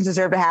professions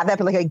deserve to have that,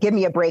 but like a give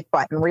me a break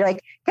button where you're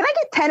like, can I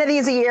get 10 of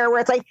these a year where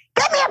it's like,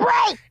 give me a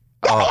break.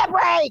 Give me a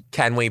break.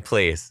 Can we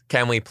please?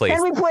 Can we please?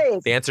 Can we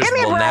please? The answer is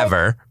we'll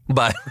never,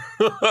 but.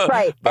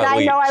 Right. But and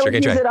I know I would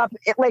use try. it up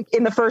like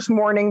in the first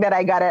morning that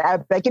I got it.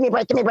 I'd be like, give me a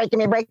break, give me a break, give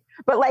me a break.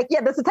 But like,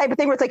 yeah, that's the type of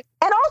thing where it's like,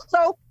 and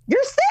also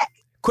you're sick.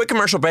 Quick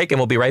commercial break and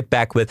we'll be right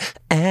back with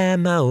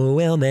Emma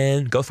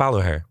Willman. Go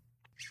follow her.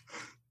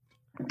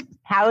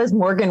 How is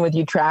Morgan with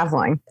you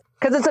traveling?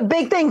 Because it's a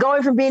big thing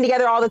going from being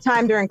together all the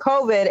time during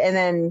COVID and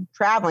then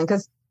traveling.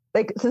 Because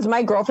like, since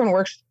my girlfriend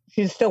works,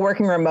 she's still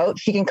working remote.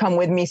 She can come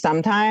with me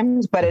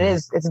sometimes, but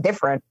it's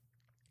different.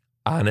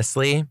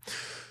 Honestly,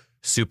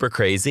 super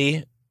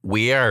crazy.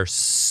 We are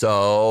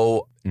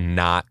so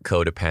not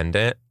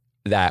codependent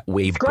that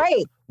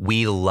great.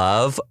 We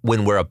love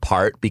when we're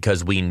apart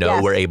because we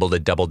know we're able to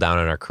double down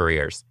on our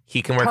careers.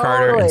 He can work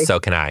harder and so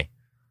can I.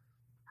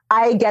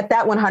 I get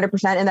that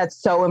 100%. And that's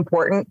so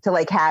important to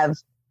like have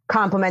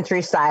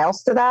complementary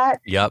styles to that.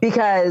 Yep.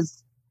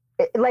 Because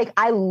like,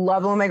 I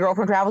love when my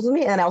girlfriend travels with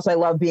me and also I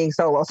love being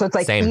solo. So it's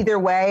like either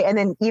way. And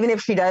then even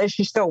if she does,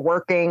 she's still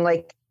working.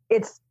 Like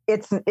it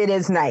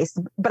is nice,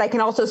 but I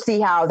can also see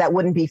how that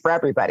wouldn't be for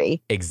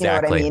everybody.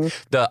 Exactly. You know what I mean?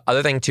 The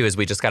other thing too is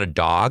we just got a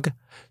dog.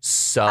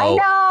 So I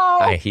know.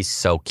 He's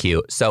so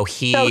cute. So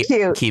he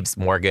keeps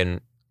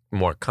Morgan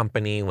more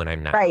company when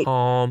I'm not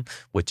home,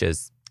 which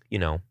is,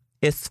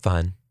 it's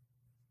fun.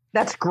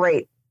 That's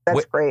great.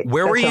 That's great.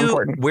 Where That's were so you?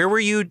 important. Where were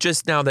you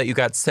just now that you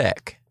got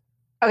sick?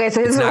 Okay,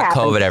 so this it's is what not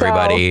happened. COVID,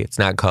 everybody. It's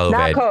not COVID.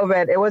 Not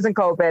COVID. It wasn't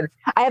COVID.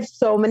 I have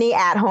so many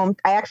at home.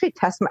 I actually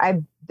test.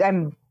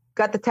 I'm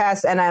got the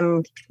test and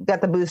I'm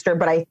got the booster,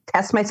 but I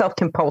test myself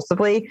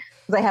compulsively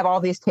because I have all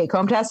these take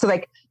home tests. So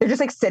like they're just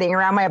like sitting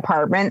around my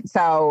apartment.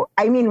 So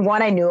I mean,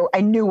 one, I knew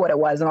what it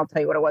was, and I'll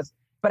tell you what it was.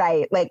 But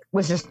I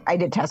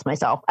did test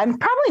myself. I'm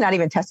probably not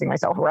even testing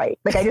myself right.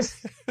 Like I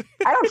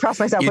don't trust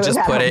myself. You just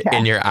put it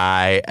in your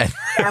eye.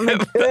 I'm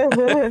like,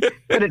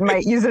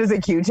 use it as a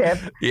Q-tip.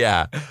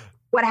 Yeah.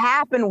 What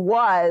happened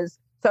was,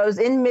 so I was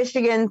in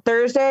Michigan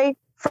Thursday,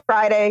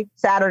 Friday,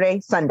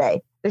 Saturday,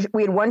 Sunday.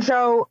 We had one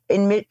show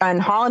in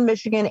Holland,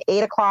 Michigan,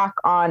 8:00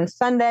 on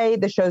Sunday.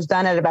 The show's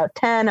done at about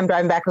 10. I'm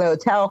driving back to the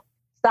hotel,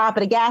 stop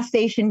at a gas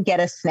station, get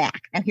a snack.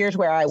 And here's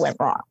where I went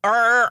wrong.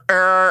 Here's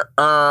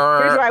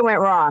where I went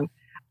wrong.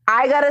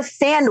 I got a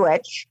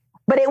sandwich,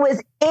 but me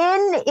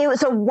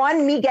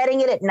getting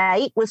it at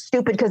night was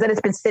stupid because then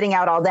it's been sitting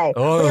out all day. It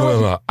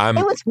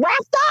was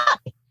wrapped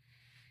up.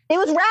 It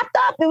was wrapped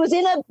up. It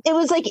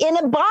was like in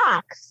a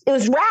box. It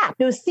was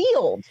wrapped. It was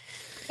sealed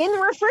in the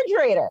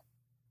refrigerator.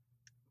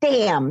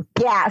 Damn.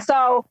 Yeah.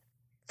 So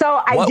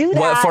I do that.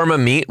 What form of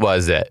meat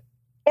was it?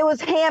 It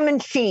was ham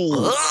and cheese.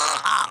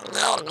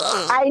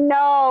 I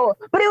know,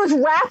 but it was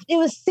wrapped. It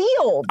was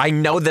sealed. I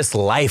know this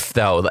life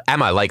though,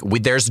 Emma. Like,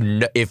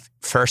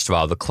 first of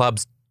all, the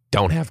clubs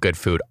don't have good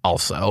food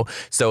also.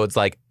 So it's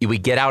like we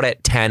get out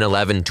at 10,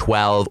 11,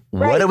 12.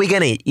 Right. What are we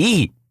gonna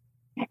eat?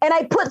 And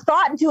I put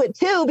thought into it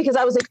too because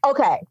I was like,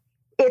 okay,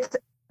 it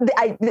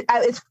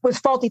was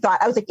faulty thought.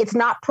 I was like, it's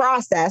not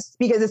processed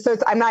because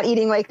I'm not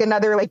eating like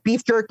another like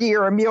beef jerky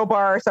or a meal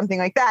bar or something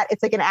like that.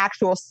 It's like an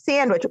actual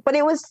sandwich, but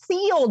it was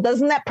sealed.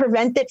 Doesn't that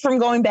prevent it from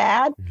going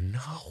bad?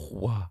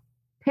 No.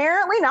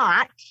 Apparently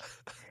not.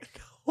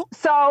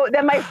 So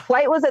then my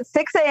flight was at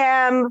 6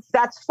 a.m.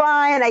 That's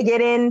fine. I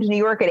get into New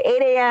York at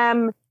 8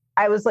 a.m.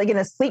 I was like going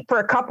to sleep for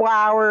a couple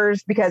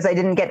hours because I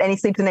didn't get any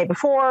sleep the night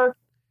before.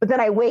 But then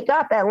I wake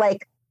up at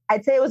like,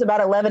 I'd say it was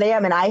about 11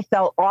 a.m. and I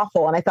felt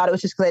awful. And I thought it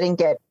was just because I didn't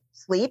get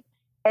sleep.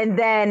 And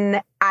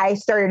then I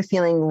started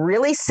feeling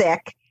really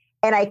sick.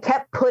 And I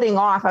kept putting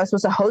off. I was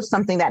supposed to host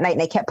something that night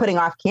and I kept putting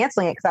off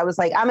canceling it because I was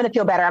like, I'm going to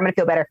feel better. I'm going to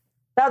feel better.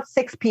 About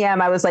 6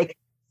 p.m. I was like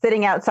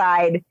sitting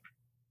outside,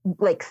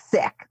 like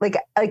sick, like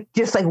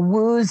just like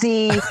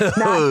woozy,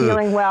 not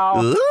feeling well.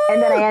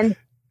 And then I ended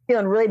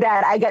feeling really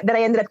bad. I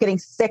ended up getting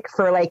sick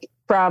for like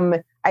from,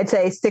 I'd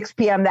say 6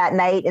 p.m. that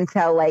night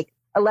until like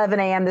 11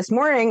 a.m. this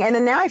morning. And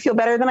then now I feel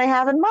better than I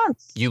have in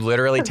months. You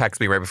literally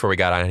text me right before we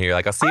got on here. You're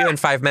like, I'll see you in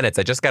 5 minutes.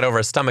 I just got over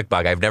a stomach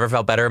bug. I've never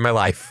felt better in my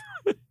life.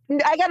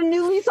 I got a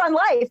new lease on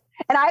life.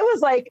 And I was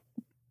like,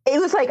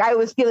 it was like I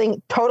was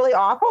feeling totally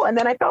awful. And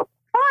then I felt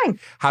fine.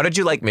 How did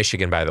you like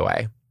Michigan, by the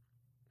way?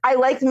 I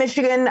liked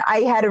Michigan. I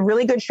had a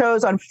really good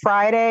shows on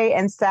Friday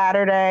and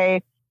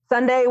Saturday.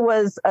 Sunday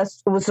was a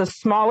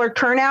smaller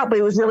turnout, but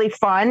it was really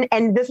fun.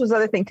 And this was the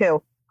other thing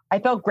too. I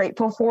felt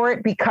grateful for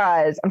it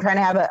because I'm trying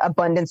to have an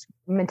abundance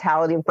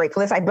mentality of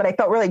gratefulness. But I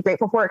felt really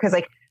grateful for it because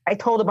like I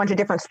told a bunch of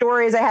different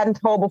stories I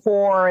hadn't told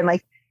before,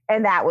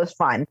 and that was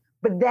fun.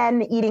 But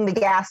then eating the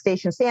gas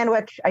station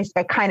sandwich,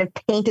 I kind of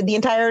tainted the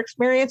entire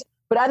experience.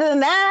 But other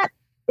than that,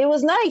 it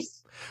was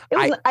nice. It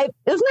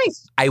was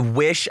nice. I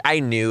wish I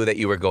knew that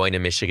you were going to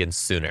Michigan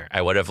sooner.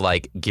 I would have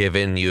like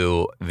given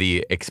you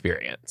the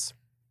experience.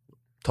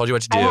 Told you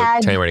what to do.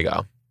 Tell you where to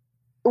go.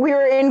 We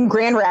were in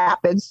Grand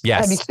Rapids.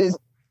 Yes. It's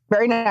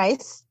very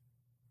nice.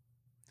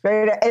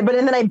 But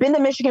then I've been to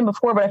Michigan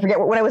before, but I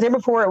forget when I was there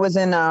before. It was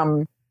in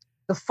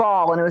the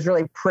fall, and it was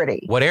really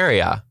pretty. What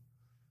area?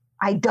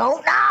 I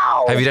don't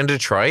know. Have you done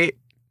Detroit?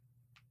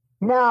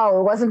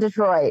 No, it wasn't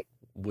Detroit.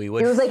 We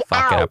would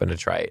fuck it up in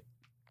Detroit.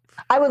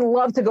 I would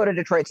love to go to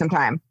Detroit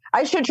sometime.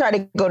 I should try to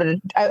go to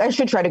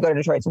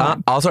Detroit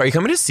sometime. Also, are you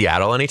coming to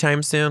Seattle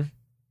anytime soon?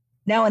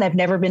 No, and I've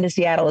never been to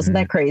Seattle. Isn't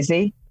that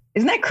crazy?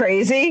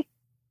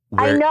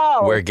 I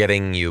know. We're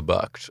getting you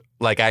booked.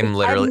 Like I'm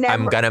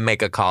going to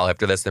make a call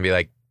after this and be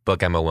like,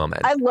 book Emma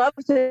Willmann. I'd love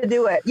to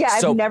do it. Yeah,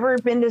 I've never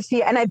been to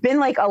Seattle. And I've been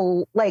like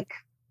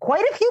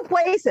quite a few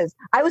places.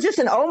 I was just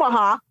in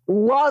Omaha.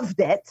 Loved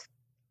it.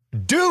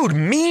 Dude,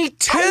 me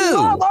too.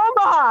 I love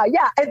Omaha.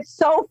 Yeah, it's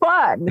so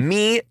fun.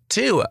 Me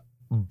too.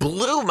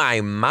 Blew my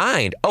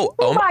mind.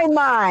 My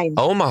mind.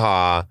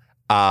 Omaha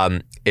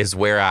is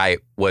where I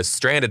was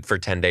stranded for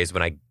 10 days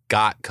when I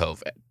got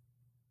COVID.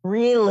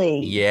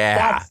 Really? Yeah.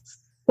 That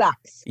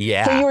sucks.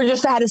 Yeah. So you were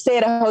just had to stay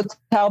at a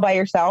hotel by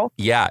yourself?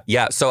 Yeah.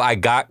 So I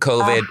got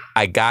COVID.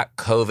 I got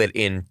COVID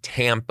in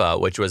Tampa,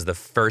 which was the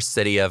first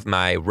city of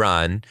my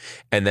run.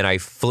 And then I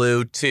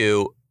flew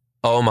to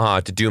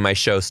Omaha to do my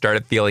show,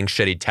 started feeling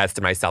shitty,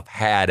 tested myself,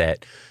 had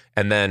it.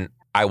 And then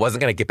I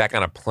wasn't going to get back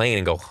on a plane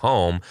and go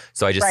home.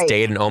 So I just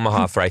stayed in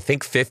Omaha for, I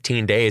think,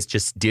 15 days,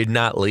 just did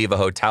not leave a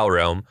hotel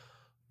room.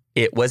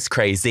 It was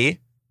crazy.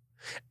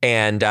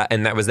 And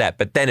that was that.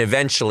 But then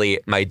eventually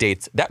my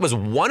dates, that was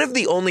one of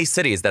the only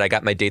cities that I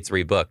got my dates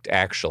rebooked,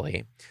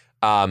 actually.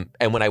 And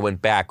when I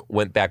went back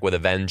with a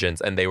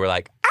vengeance, and they were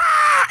like,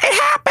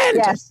 it happened.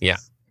 Yes. Yeah.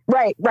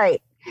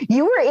 Right.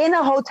 You were in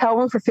a hotel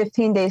room for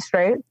 15 days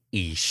straight?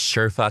 He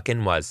sure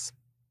fucking was.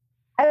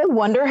 I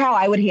wonder how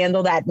I would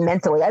handle that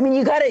mentally. I mean,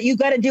 you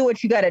gotta do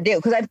what you gotta do,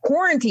 because I've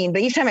quarantined,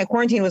 but each time I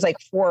quarantined was like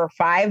 4 or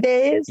 5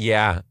 days.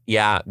 Yeah.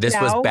 This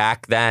was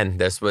back then.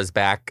 This was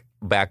back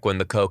when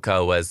the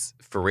cocoa was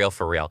for real.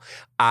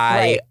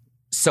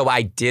 So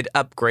I did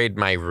upgrade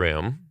my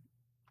room.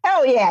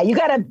 Oh yeah, you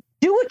gotta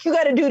do what you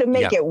gotta do to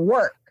make it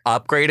work.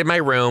 Upgraded my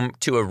room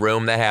to a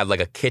room that had like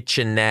a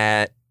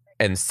kitchenette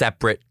and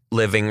separate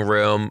living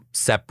room,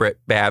 separate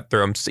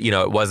bathrooms. You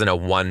know, it wasn't a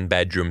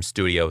 1-bedroom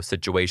studio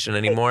situation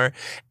anymore.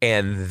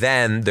 And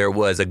then there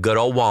was a good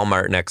old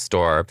Walmart next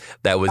door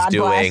that was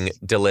doing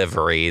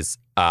deliveries.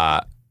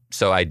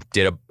 So I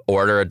did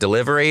order of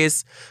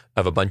deliveries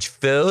of a bunch of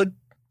food.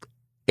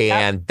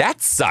 And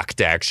that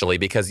sucked, actually,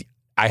 because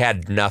I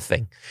had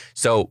nothing.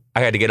 So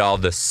I had to get all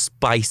the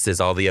spices,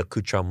 all the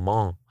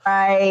accoutrements,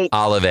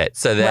 all of it.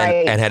 So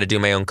then, and had to do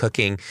my own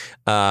cooking,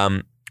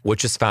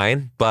 which is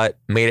fine, but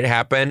made it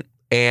happen.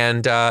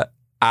 And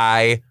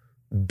I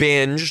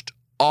binged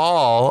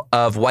all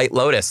of White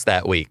Lotus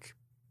that week.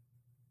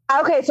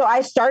 Okay, so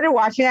I started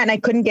watching that and I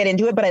couldn't get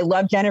into it, but I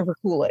love Jennifer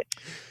Coolidge.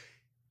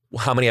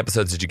 How many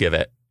episodes did you give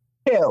it?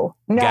 2.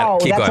 No,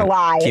 that's going. A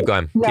lie. Keep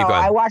going. No, Keep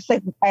going. I watched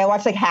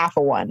like half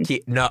of one.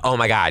 No, oh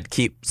my God.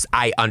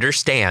 I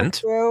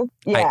understand.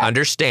 Yeah. I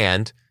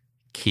understand.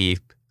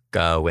 Keep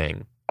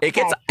going. It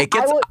gets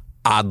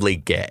oddly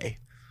gay.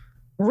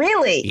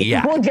 Really?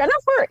 Yeah. Well,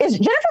 is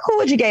Jennifer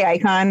Coolidge a gay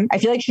icon? I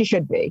feel like she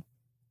should be.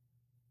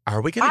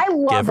 Are we going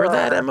to give her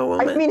that, Emma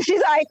Willmann? I mean, she's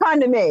an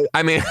icon to me.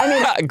 I mean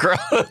girl,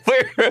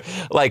 we're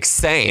like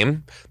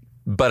same,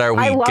 but are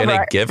we going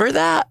to give her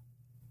that?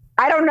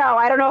 I don't know.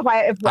 I don't know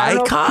if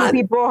icon?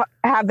 people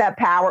have that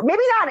power.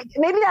 Maybe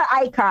not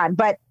icon,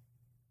 but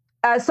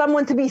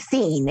someone to be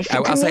seen.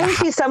 To me,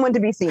 she's someone to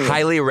be seen.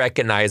 Highly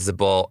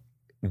recognizable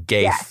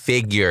gay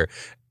figure.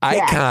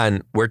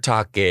 Icon, we're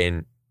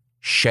talking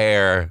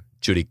Cher,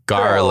 Judy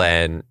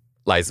Garland,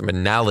 Liza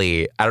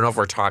Minnelli. I don't know if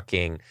we're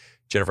talking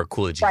Jennifer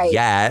Coolidge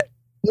yet.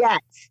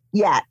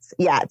 Yes.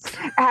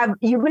 Have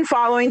you been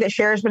following that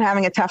Cher's been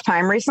having a tough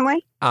time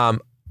recently?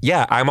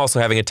 Yeah, I'm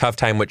also having a tough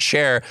time with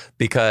Cher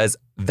because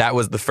that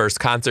was the first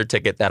concert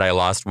ticket that I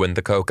lost when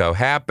the Coco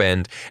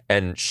happened,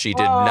 and she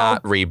did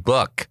not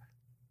rebook.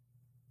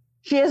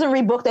 She hasn't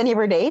rebooked any of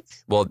her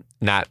dates? Well,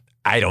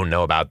 I don't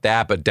know about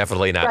that, but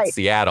definitely not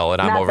Seattle.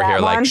 And I'm over here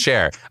like,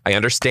 Cher, I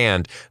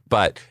understand,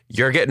 but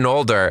you're getting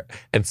older,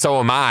 and so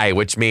am I,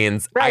 which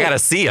means I gotta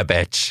see a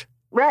bitch.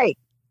 Right.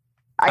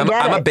 I'm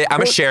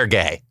a Cher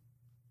gay.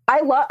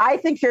 I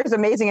think Cher's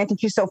amazing. I think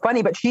she's so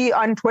funny, but she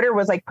on Twitter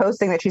was like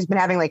posting that she's been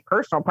having like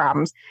personal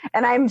problems.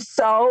 And I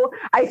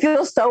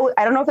feel so,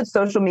 I don't know if it's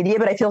social media,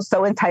 but I feel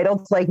so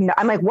entitled to like,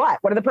 I'm like, what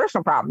are the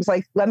personal problems?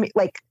 Like,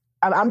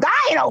 I'm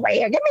dying over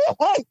here. Give me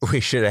a hint. We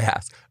should have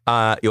asked.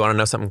 You want to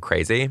know something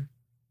crazy?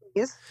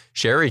 Please?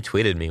 Cher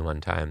retweeted me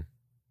one time.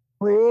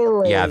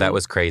 Really? Yeah, that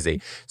was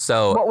crazy.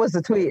 So what was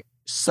the tweet?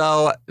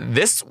 So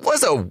this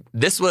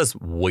was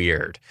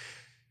weird.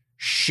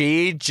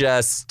 She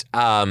just,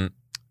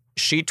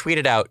 she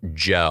tweeted out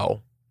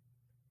Joe.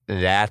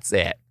 That's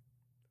it.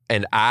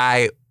 And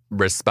I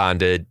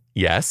responded,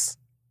 yes.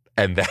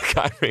 And that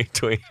got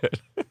retweeted.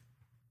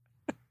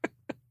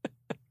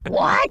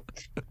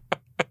 What?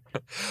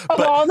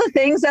 Of all the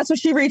things, that's what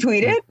she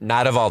retweeted?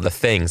 Not of all the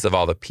things, of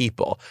all the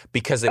people.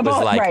 Because it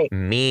was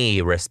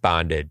me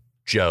responded,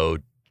 Joe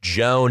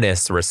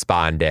Jonas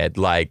responded,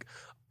 like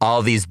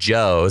all these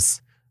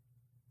Joes.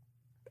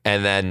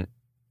 And then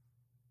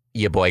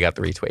your boy got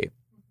the retweet.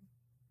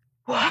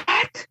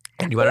 What?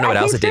 And you want to know what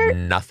else? It did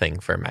nothing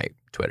for my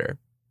Twitter.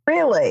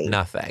 Really?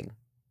 Nothing.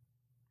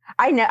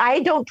 I know.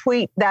 I don't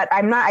tweet that.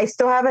 I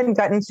still haven't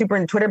gotten super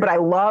into Twitter, but I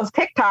love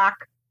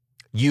TikTok.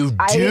 You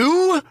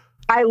do?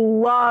 I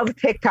love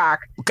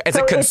TikTok. As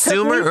a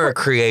consumer or a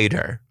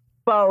creator?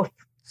 Both.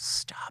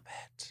 Stop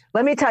it.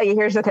 Let me tell you,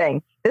 here's the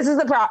thing. This is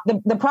the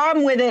problem. The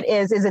problem with it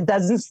is it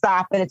doesn't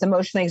stop and it's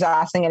emotionally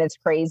exhausting and it's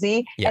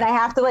crazy. Yeah. And I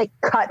have to like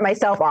cut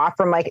myself off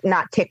from like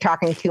not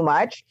TikToking too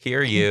much.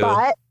 Hear you.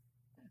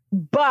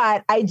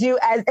 But I do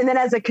and then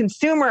as a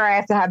consumer, I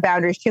have to have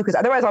boundaries too, because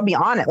otherwise I'll be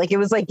on it. Like it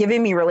was like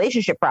giving me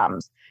relationship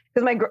problems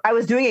because I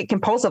was doing it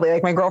compulsively.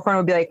 Like my girlfriend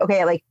would be like,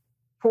 okay, like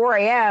 4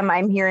 a.m.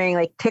 I'm hearing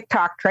like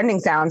TikTok trending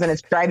sounds and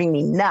it's driving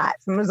me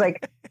nuts. And it was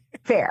like,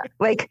 fair.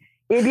 Like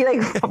it'd be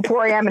like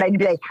 4 a.m. and I'd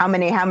be like, how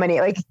many?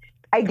 Like,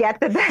 I get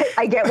that.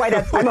 I get why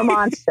I'm a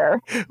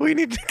monster. We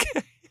need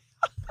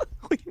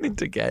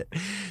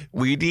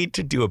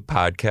to do a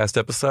podcast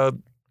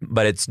episode,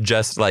 but it's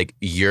just like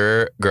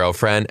your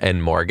girlfriend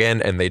and Morgan,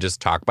 and they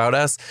just talk about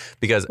us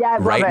because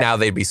now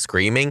they'd be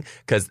screaming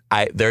because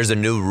there's a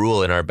new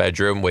rule in our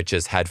bedroom, which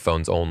is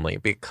headphones only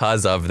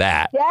because of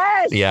that.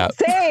 Yes. Yeah.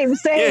 Same.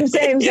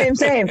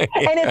 And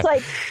it's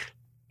like,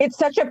 it's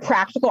such a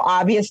practical,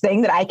 obvious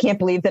thing that I can't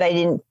believe that I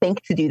didn't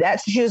think to do that.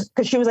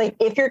 So she was like,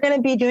 if you're going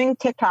to be doing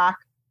TikTok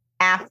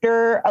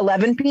after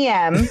 11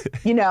 p.m.,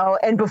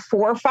 and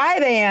before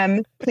 5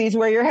 a.m., please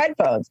wear your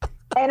headphones.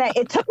 And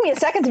it took me a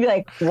second to be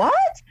like,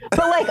 what?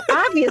 But like,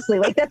 obviously,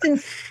 like that's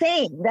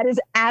insane. That is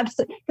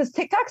absolutely, because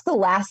TikTok's the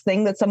last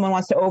thing that someone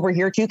wants to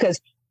overhear too,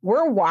 because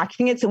we're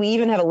watching it. So we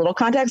even have a little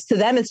context. To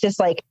them, it's just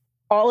like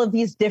all of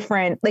these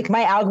different, like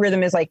my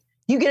algorithm is like,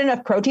 you get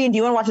enough protein? Do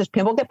you want to watch this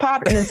pimple get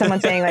popped? And then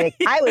someone's saying like,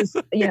 I was,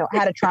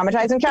 had a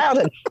traumatizing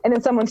childhood. And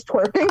then someone's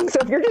twerking. So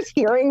if you're just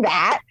hearing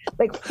that,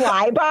 like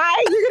fly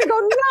by, you're going to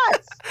go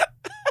nuts.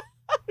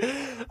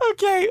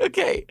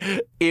 Okay.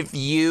 If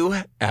you,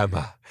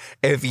 Emma,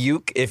 if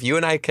you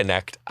and I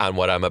connect on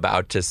what I'm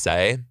about to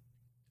say,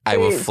 please. I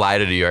will fly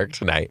to New York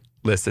tonight.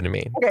 Listen to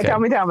me. Okay. Tell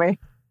me.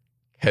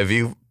 Have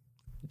you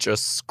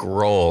just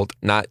scrolled,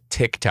 not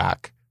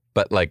TikTok,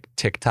 but like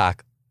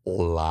TikTok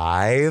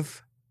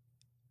live?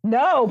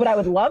 No, but I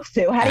would love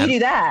to. How do you do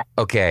that?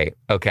 Okay.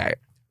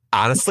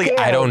 Honestly,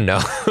 I don't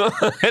know.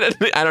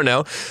 I don't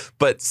know.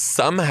 But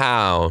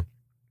somehow,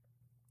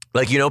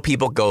 like,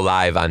 people go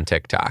live on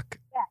TikTok.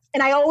 Yes.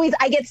 And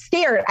I get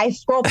scared. I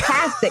scroll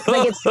past it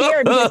because I get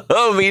scared.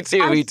 Oh, me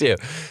too.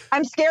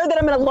 I'm scared that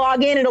I'm going to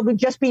log in. It'll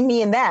just be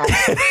me and them.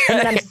 And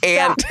then I'm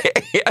stuck.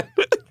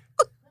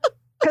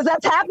 Because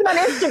that's happened on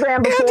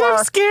Instagram before. And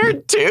I'm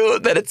scared too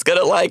that it's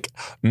gonna like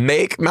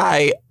make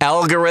my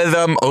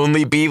algorithm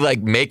only be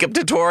like makeup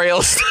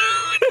tutorials.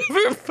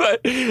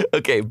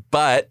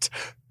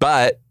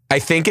 but I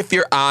think if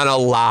you're on a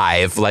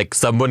live, like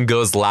someone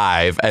goes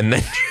live and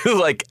then you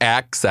like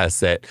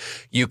access it,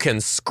 you can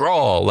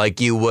scroll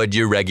like you would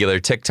your regular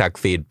TikTok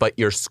feed, but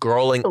you're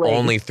scrolling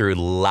only through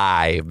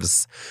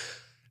lives.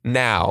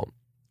 Now,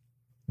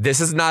 this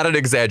is not an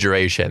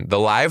exaggeration. The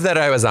live that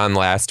I was on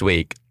last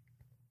week,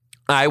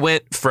 I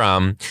went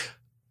from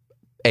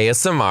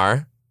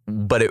ASMR,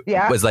 but it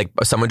was like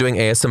someone doing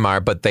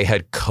ASMR, but they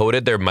had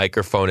coated their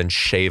microphone in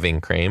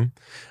shaving cream.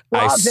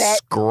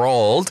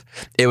 Scrolled.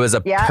 It was a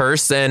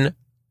person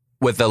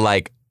with a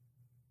like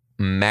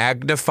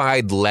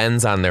magnified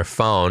lens on their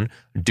phone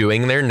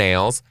doing their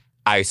nails.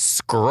 I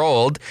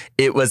scrolled.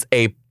 It was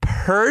a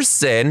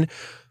person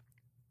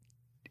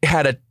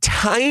had a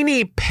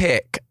tiny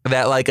pick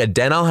that like a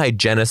dental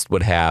hygienist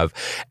would have,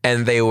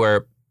 and they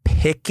were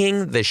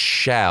picking the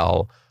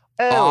shell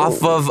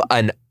off of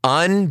an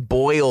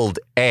unboiled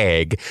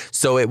egg.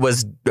 So it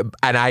was,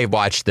 and I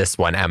watched this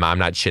one, Emma, I'm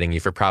not shitting you,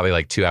 for probably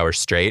like 2 hours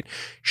straight.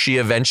 She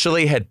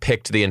eventually had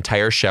picked the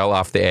entire shell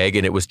off the egg,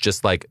 and it was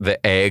just like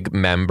the egg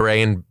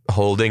membrane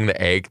holding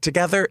the egg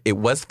together. It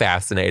was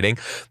fascinating.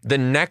 The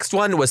next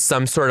one was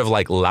some sort of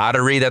like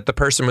lottery that the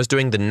person was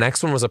doing. The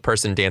next one was a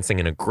person dancing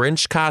in a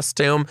Grinch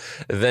costume.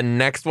 The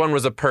next one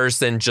was a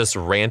person just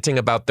ranting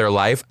about their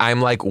life.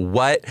 I'm like,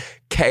 what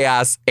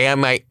chaos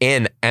am I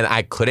in? And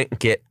I couldn't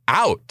get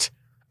out.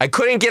 I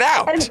couldn't get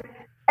out.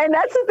 And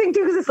that's the thing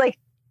too, because it's like,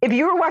 if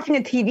you were watching a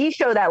TV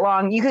show that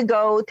long, you could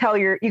go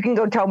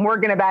tell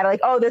Morgan about it. Like,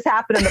 oh, this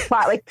happened in the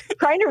plot. Like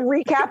trying to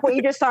recap what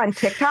you just saw on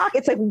TikTok.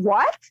 It's like,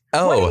 what?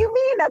 Oh. What do you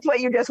mean that's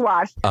what you just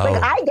watched? Oh.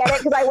 Like, I get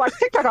it because I watch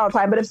TikTok all the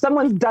time. But if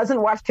someone doesn't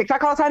watch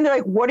TikTok all the time, they're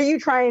like, what are you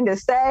trying to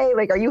say?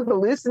 Like, are you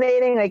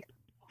hallucinating? Like,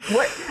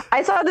 what?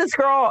 I saw this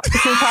girl,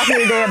 she was talking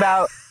today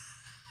about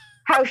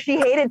how she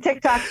hated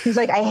TikTok. She's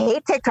like, I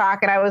hate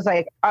TikTok. And I was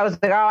like, oh,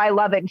 I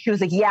love it. And she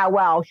was like, yeah,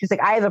 well, she's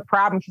like, I have a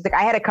problem. She's like,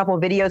 I had a couple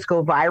of videos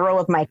go viral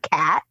of my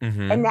cat.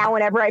 Mm-hmm. And now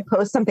whenever I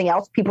post something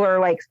else, people are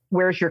like,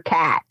 where's your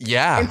cat?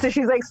 Yeah. And so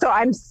she's like, so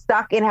I'm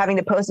stuck in having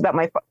to post about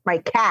my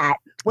cat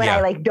when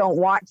I like don't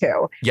want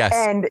to. Yes.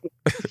 And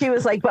she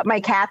was like, but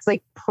my cat's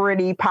like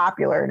pretty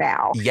popular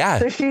now. Yeah.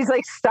 So she's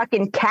like stuck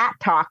in cat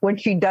talk when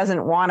she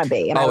doesn't want to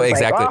be. And I was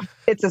exactly. like, oh,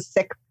 it's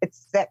sick.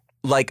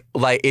 Like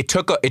it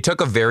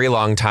took a very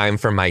long time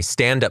for my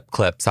stand-up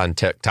clips on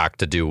TikTok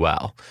to do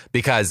well,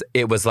 because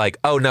it was like,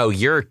 oh no,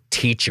 you're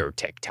teacher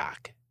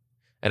TikTok.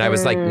 And I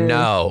was like,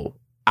 no,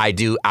 I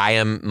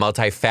am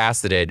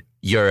multifaceted.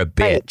 You're a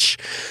bitch.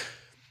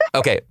 Right.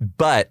 Okay.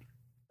 But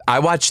I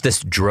watched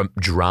this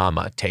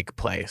drama take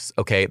place.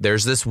 Okay.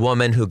 There's this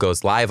woman who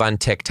goes live on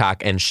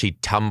TikTok and she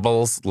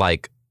tumbles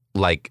like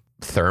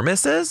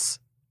thermoses.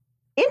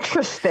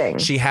 Interesting.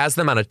 She has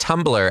them on a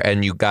tumbler,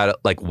 and you got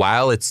like,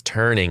 while it's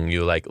turning,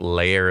 you like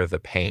layer the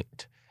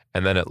paint,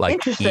 and then it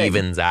like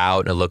evens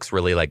out and it looks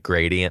really like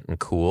gradient and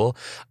cool.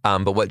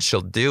 But what she'll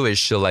do is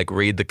she'll like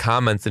read the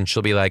comments and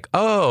she'll be like,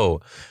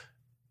 oh,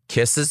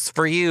 kisses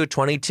for you,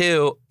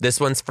 22. This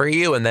one's for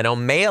you. And then I'll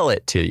mail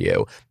it to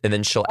you. And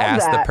then she'll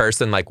ask the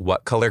person like,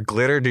 what color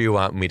glitter do you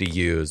want me to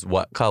use?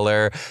 What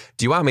color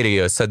do you want me to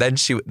use? So then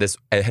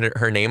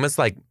her name is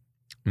like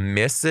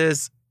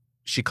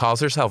she calls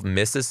herself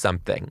Mrs.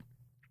 something.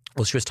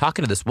 Well, she was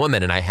talking to this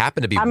woman, and I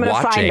happened to be watching. I'm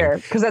going to find her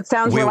because that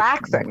sounds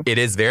relaxing. It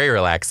is very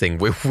relaxing.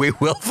 We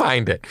will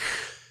find it.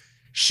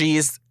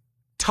 She's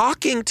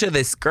talking to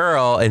this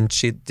girl, and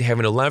she's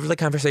having a lovely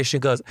conversation. She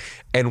goes,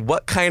 and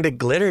what kind of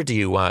glitter do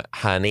you want,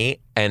 honey?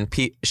 And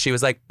she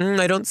was like,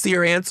 I don't see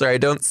your answer. I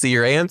don't see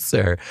your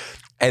answer.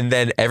 And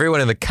then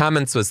everyone in the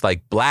comments was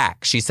like,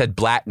 black. She said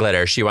black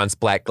glitter. She wants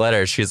black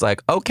glitter. She's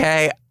like,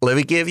 okay, let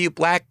me give you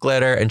black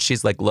glitter. And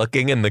she's like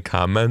looking in the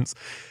comments.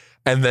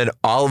 And then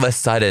all of a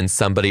sudden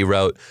somebody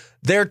wrote,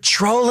 they're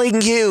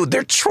trolling you.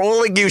 They're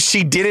trolling you.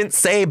 She didn't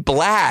say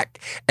black.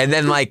 And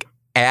then like,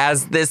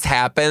 as this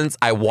happens,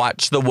 I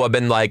watch the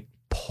woman like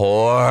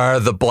pour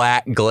the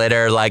black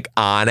glitter like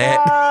on it.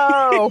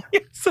 Oh.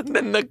 Yes, and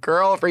then the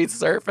girl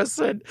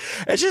resurfaced.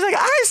 And she's like,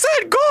 I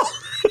said gold.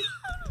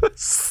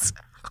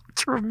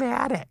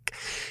 Dramatic.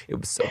 It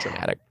was so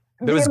dramatic.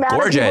 It was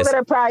gorgeous. People that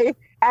are probably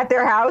at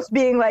their house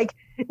being like,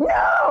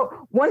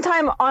 no. One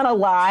time on a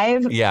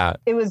live,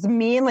 it was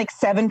me and like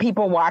 7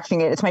 people watching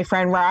it. It's my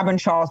friend Robin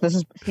Charles.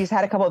 She's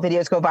had a couple of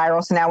videos go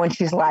viral. So now when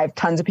she's live,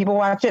 tons of people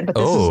watch it. But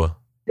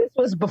this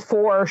was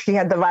before she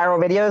had the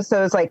viral videos.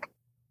 So it's like,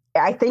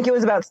 I think it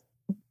was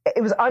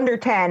under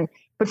 10.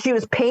 But she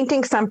was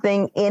painting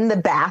something in the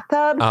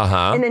bathtub,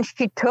 and then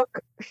she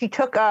took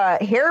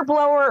a hair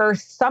blower or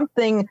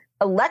something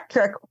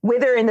electric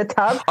with her in the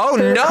tub. Oh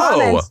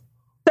no!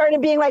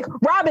 Started being like,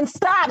 Robin,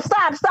 stop!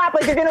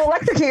 Like you're gonna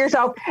electrocute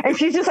yourself. And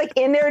she's just like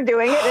in there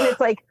doing it, and it's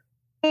like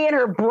me and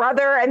her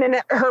brother, and then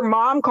her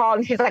mom called,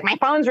 and she's like, my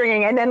phone's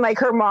ringing, and then like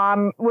her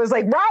mom was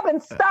like, Robin,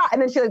 stop! And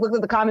then she like looked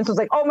at the comments, and was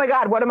like, oh my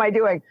god, what am I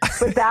doing?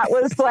 But that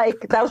was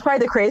probably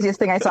the craziest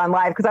thing I saw in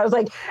live, because I was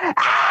like,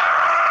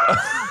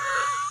 ah!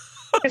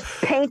 Just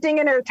painting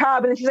in her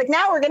tub, and then she's like,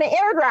 now we're gonna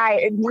air dry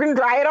it. We're gonna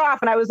dry it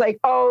off. And I was like,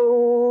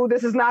 oh,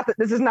 this is not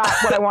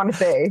what I want to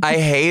see. I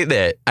hate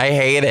it.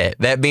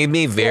 That made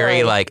me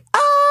very like,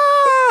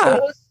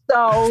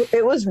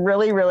 it was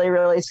really, really,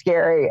 really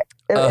scary.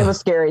 It was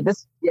scary.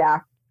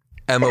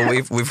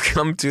 Emma, we've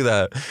come to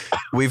the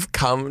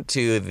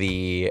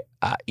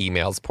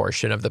emails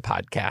portion of the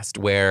podcast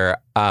where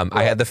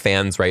I had the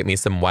fans write me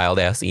some wild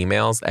ass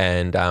emails,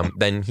 and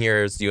then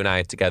here's you and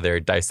I together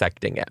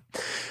dissecting it.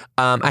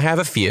 I have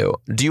a few.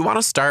 Do you want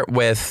to start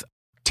with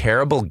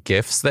terrible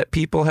gifts that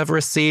people have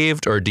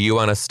received, or do you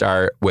want to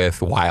start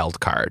with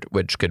wild card,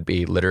 which could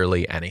be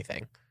literally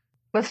anything?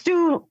 Let's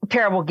do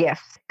terrible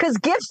gifts, because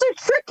gifts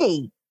are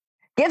tricky.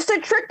 Gifts are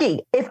tricky.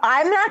 If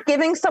I'm not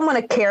giving someone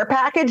a care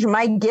package,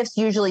 my gifts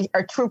usually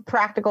are true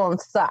practical and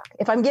suck.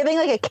 If I'm giving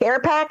like a care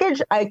package,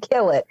 I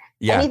kill it.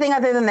 Yeah. Anything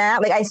other than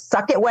that, like I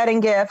suck at wedding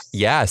gifts.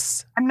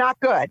 Yes. I'm not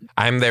good.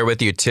 I'm there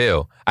with you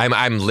too.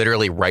 I'm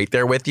literally right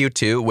there with you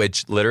too,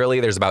 which literally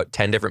there's about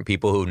 10 different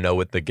people who know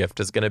what the gift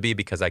is going to be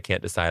because I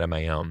can't decide on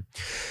my own.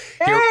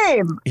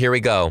 Here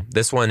we go.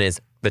 This one is,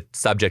 the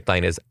subject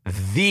line is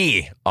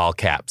the, all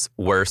caps,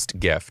 worst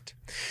gift.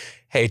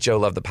 Hey, Joe,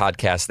 love the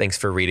podcast. Thanks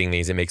for reading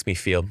these. It makes me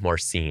feel more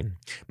seen.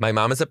 My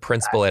mom is a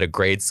principal at a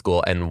grade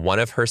school, and one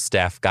of her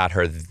staff got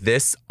her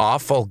this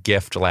awful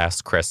gift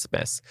last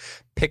Christmas.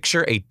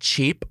 Picture a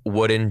cheap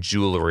wooden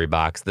jewelry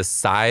box the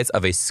size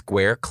of a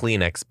square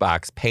Kleenex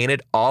box,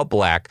 painted all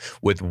black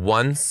with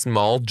one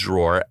small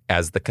drawer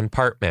as the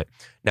compartment.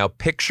 Now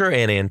picture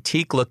an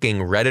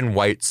antique-looking red and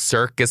white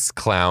circus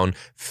clown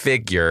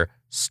figure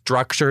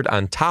structured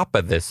on top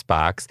of this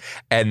box,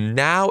 and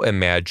now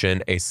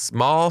imagine a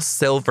small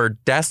silver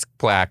desk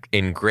plaque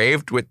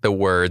engraved with the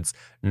words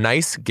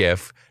 "nice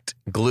gift"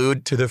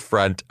 glued to the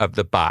front of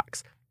the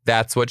box.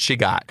 That's what she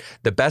got.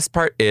 The best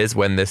part is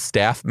when the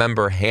staff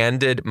member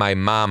handed my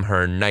mom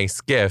her nice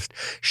gift,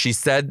 she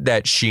said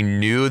that she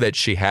knew that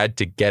she had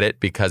to get it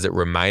because it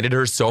reminded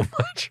her so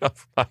much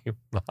of my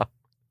mom.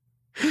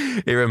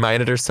 It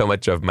reminded her so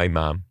much of my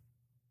mom.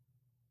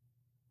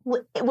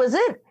 Was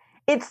it?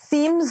 It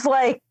seems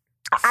like,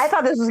 I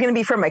thought this was going to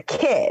be from a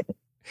kid.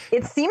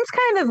 It seems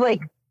kind of like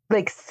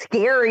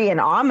scary and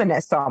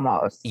ominous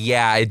almost.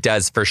 Yeah, it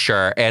does for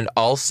sure. And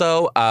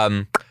also,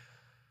 I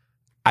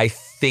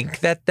think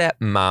that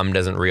mom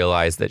doesn't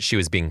realize that she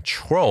was being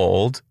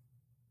trolled.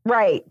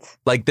 Right.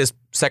 Like this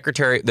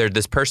secretary,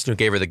 this person who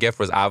gave her the gift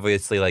was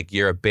obviously like,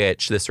 "You're a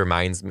bitch. This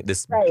reminds me,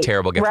 this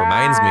terrible gift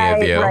reminds me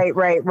of you."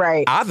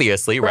 Right.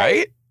 Obviously,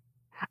 right?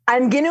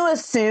 I'm going to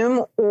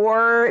assume,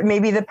 or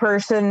maybe the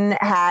person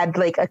had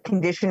like a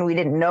condition we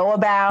didn't know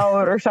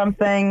about or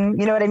something.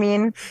 You know what I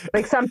mean?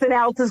 Like something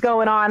else is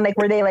going on, like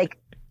where they like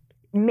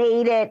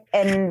made it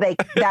and like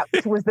that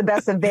was the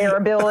best of their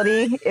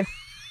ability. If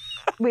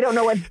we don't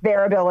know what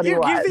their ability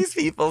was. You give these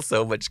people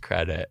so much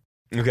credit.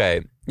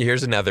 Okay,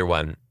 here's another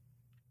one.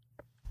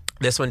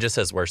 This one just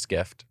says worst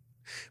gift.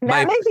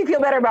 That makes me feel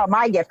better about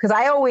my gift because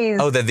I always...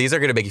 Oh, then these are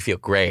going to make you feel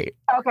great.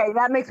 Okay,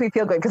 that makes me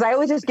feel good because I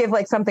always just give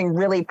like something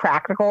really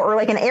practical or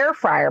like an air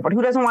fryer, but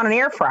who doesn't want an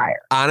air fryer?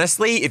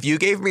 Honestly, if you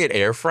gave me an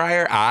air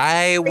fryer,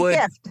 I would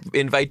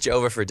invite you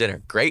over for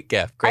dinner. Great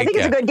gift. I think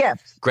it's a good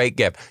gift. Great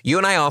gift. You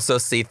and I also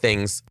see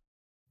things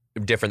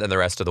different than the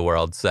rest of the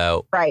world,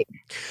 so... Right.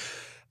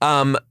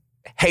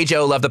 Hey,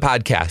 Joe, love the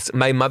podcast.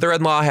 My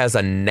mother-in-law has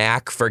a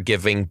knack for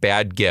giving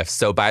bad gifts.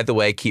 So, by the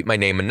way, keep my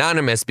name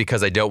anonymous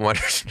because I don't want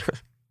her...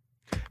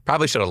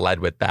 Probably should have led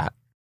with that.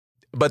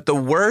 But the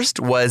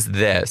worst was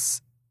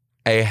this.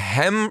 A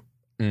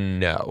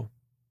hemorrhoid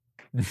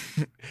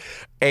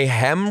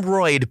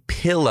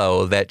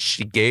pillow that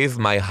she gave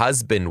my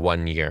husband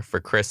one year for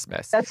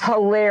Christmas. That's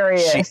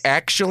hilarious. She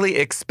actually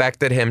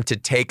expected him to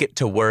take it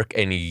to work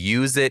and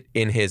use it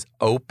in his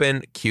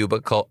open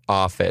cubicle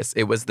office.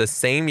 It was the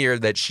same year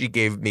that she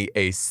gave me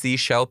a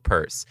seashell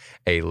purse,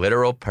 a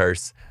literal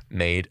purse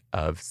made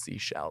of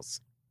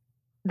seashells.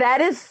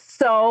 That is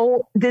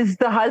so... Does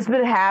the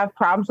husband have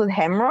problems with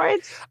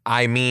hemorrhoids?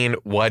 I mean,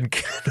 one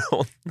can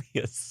only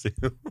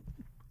assume.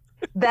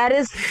 That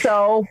is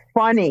so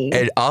funny.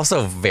 And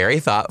also very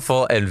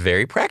thoughtful and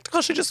very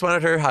practical. She just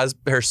wanted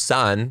her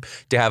son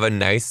to have a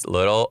nice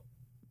little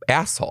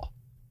asshole.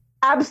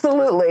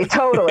 Absolutely.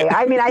 Totally.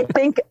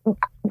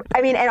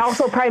 And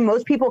also probably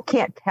most people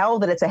can't tell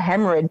that it's a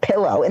hemorrhoid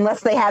pillow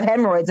unless they have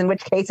hemorrhoids, in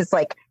which case it's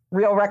like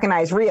real,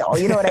 recognize real.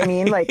 You know what I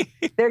mean? Like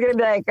they're going to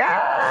be like,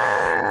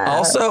 ah.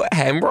 Also,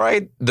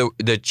 hemorrhoid,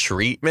 the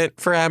treatment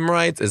for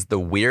hemorrhoids is the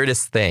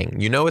weirdest thing.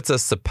 You know, it's a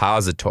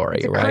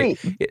suppository, right?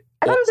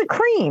 I thought it was a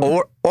cream.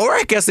 Or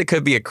I guess it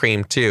could be a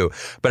cream too.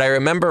 But I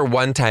remember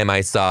one time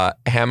I saw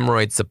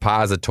hemorrhoid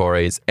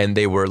suppositories and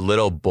they were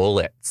little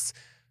bullets.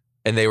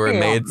 And they were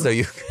made so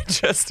you could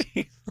just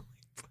easily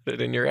put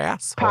it in your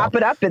asshole. Pop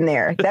it up in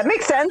there. That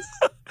makes sense.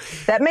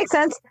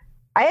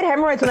 I had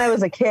hemorrhoids when I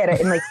was a kid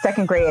in like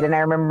second grade. And I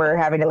remember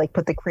having to like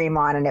put the cream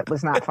on and it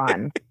was not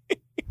fun.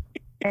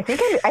 I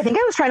think I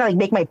was trying to like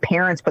make my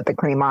parents put the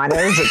cream on.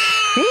 It was like,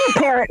 being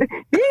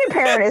a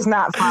parent is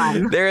not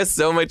fun. There is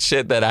so much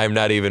shit that I'm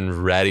not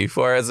even ready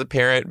for as a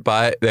parent,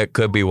 but that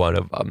could be one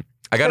of them.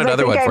 I got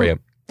another one for you.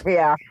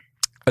 Yeah.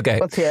 Okay.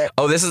 Let's hear it.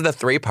 Oh, this is the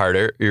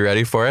 3-parter. You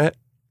ready for it?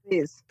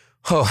 Please.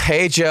 Oh,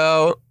 hey,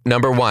 Joe.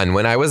 Number 1,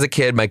 when I was a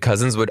kid, my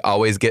cousins would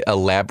always get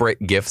elaborate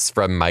gifts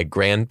from my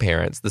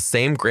grandparents. The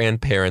same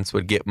grandparents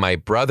would get my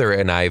brother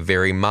and I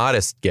very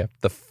modest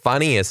gift, the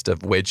funniest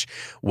of which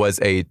was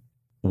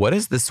what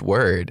is this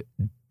word?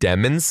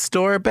 Demon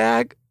store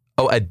bag?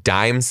 Oh, a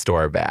dime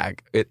store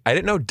bag. I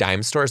didn't know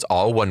dime store is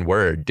all one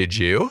word. Did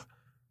you?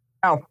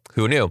 Oh.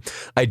 Who knew?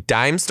 A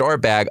dime store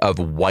bag of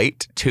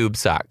white tube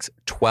socks,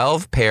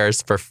 12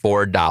 pairs for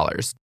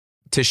 $4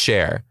 to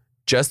share.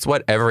 Just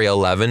what every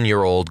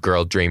 11-year-old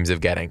girl dreams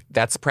of getting.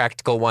 That's a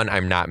practical one.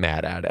 I'm not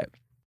mad at it.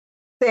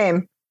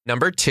 Same.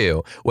 Number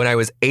 2, when I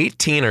was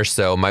 18 or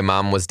so, my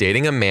mom was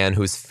dating a man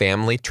whose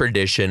family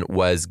tradition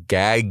was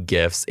gag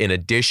gifts in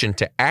addition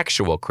to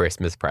actual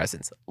Christmas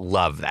presents.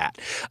 Love that.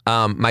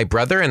 My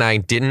brother and I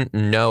didn't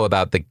know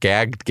about the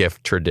gag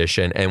gift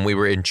tradition, and we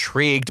were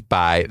intrigued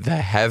by the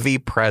heavy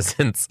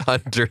presents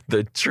under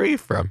the tree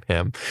from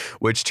him,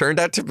 which turned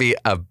out to be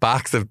a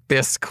box of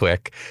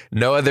Bisquick.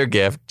 No other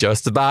gift,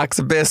 just a box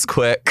of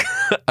Bisquick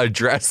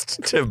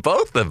addressed to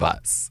both of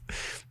us.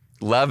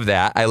 Love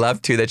that. I love,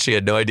 too, that she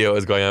had no idea what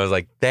was going on. I was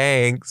like,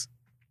 thanks.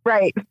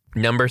 Right.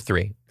 Number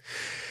 3.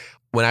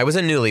 When I was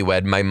a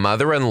newlywed, my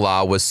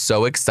mother-in-law was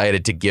so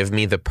excited to give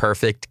me the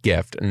perfect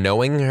gift.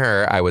 Knowing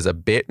her, I was a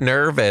bit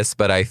nervous,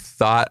 but I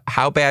thought,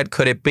 how bad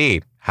could it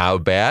be? How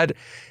bad?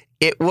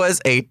 It was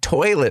a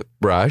toilet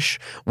brush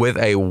with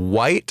a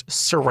white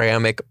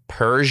ceramic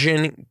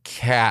Persian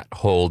cat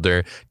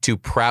holder to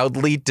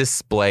proudly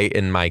display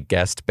in my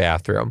guest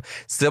bathroom.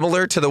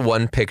 Similar to the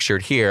one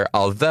pictured here,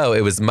 although it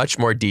was much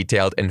more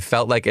detailed and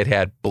felt like it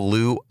had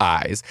blue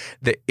eyes.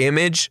 This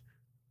image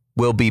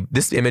will be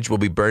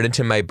burned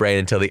into my brain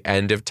until the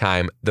end of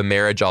time. The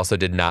marriage also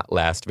did not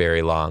last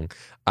very long.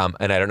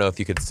 And I don't know if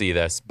you could see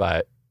this,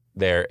 but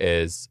there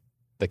is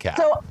the cat.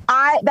 So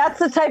that's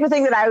the type of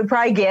thing that I would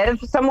probably give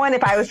someone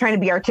if I was trying to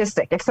be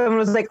artistic. If someone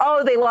was like,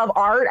 oh, they love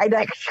art, I'd be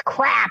like,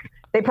 crap.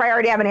 They probably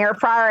already have an air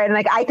fryer. And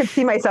like, I could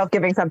see myself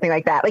giving something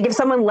like that. Like if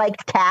someone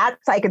liked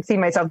cats, I could see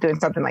myself doing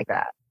something like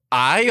that.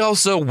 I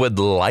also would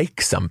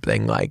like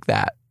something like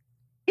that.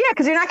 Yeah,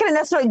 because you're not going to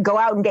necessarily go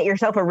out and get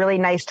yourself a really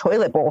nice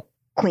toilet bowl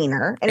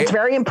cleaner. And it's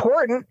very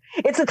important.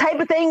 It's the type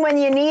of thing when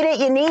you need it,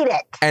 you need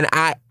it. And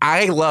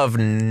I love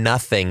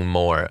nothing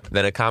more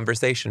than a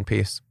conversation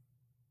piece.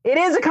 It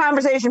is a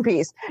conversation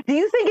piece. Do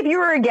you think if you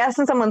were a guest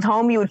in someone's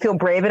home, you would feel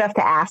brave enough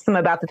to ask them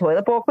about the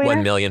toilet bowl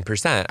cleaner?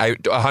 1,000,000%. I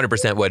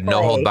 100% would.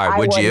 No hold barred.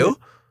 Would you?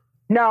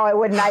 No, I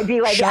wouldn't. I'd be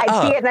like,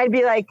 I'd see it and I'd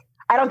be like,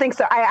 I don't think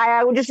so.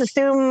 I would just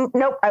assume,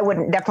 nope, I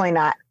wouldn't. Definitely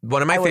not.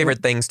 One of my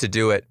favorite things to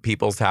do at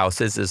people's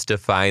houses is to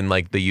find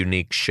like the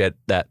unique shit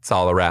that's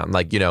all around.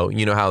 Like, you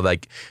know how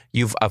like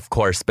you've of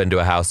course been to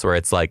a house where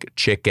it's like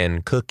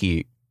chicken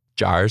cookie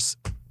jars.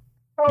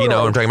 Totally. You know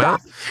what I'm talking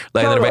about?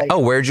 Like, totally. Oh,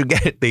 where'd you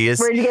get these?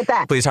 Where'd you get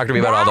that? Please talk to me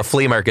about all the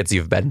flea markets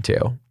you've been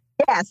to.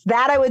 Yes,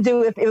 that I would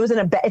do if it was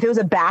a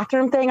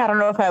bathroom thing. I don't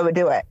know if I would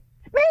do it.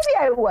 Maybe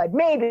I would.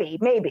 Maybe.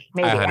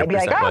 I'd be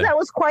like, oh, that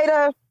was quite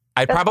a.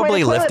 I'd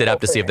probably lift it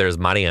up to see if there's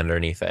money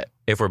underneath it.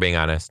 If we're being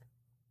honest.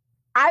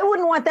 I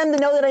wouldn't want them to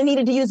know that I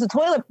needed to use the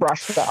toilet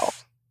brush, though.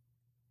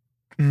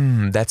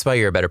 That's why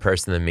you're a better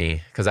person than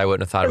me, because I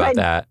wouldn't have thought about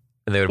that,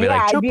 and they would be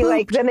like, I'd be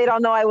like, then they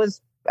don't know I was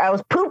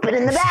pooping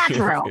in the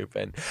bathroom.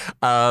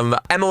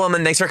 Emma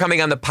Willmann, thanks for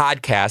coming on the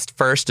podcast.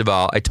 First of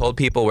all, I told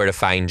people where to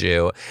find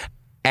you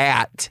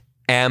at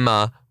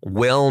Emma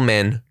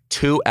Willmann,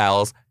 2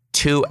 L's,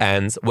 2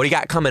 N's. What do you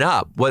got coming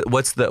up?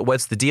 What's the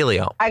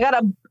dealio?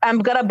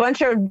 I've got a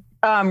bunch of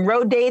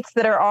road dates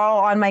that are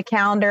all on my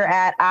calendar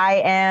at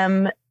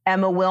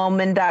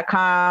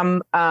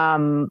IamEmmaWillmann.com.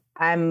 I'm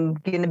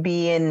going to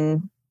be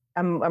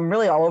I'm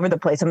really all over the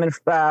place. I'm in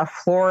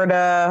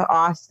Florida,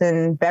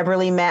 Austin,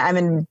 Beverly, I'm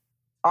in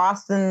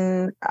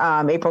Austin,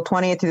 April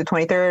 20th through the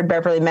 23rd,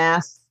 Beverly,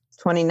 Mass,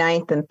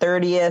 29th and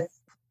 30th.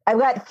 I've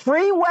got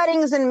 3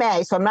 weddings in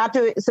May, so I'm not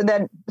doing, so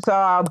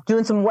I'm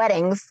doing some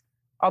weddings.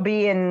 I'll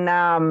be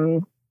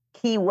in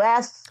Key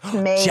West,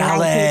 May.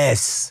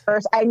 Jealous.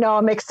 19th. I know,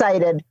 I'm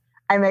excited.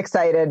 And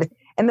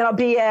then I'll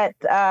be at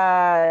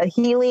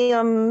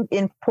Helium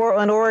in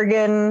Portland,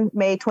 Oregon,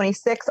 May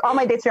 26th. All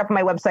my dates are up on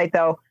my website,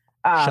 though.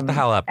 Shut the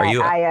hell up. Are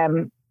you? I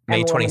am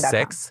May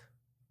 26th?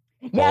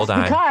 Yes,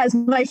 because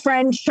my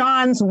friend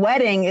Sean's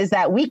wedding is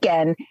that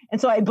weekend.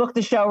 And so I booked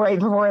the show right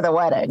before the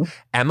wedding.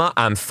 Emma,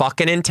 I'm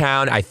fucking in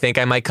town. I think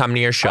I might come to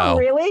your show. Oh,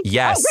 really?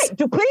 Yes. Oh,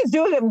 great. Please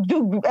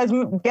do as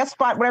guest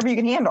spot, whatever you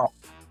can handle.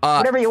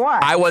 Whatever you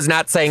want. I was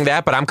not saying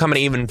that, but I'm coming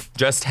to even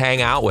just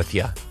hang out with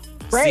you.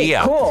 Great, see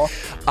ya. Cool.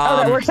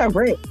 That works out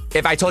great.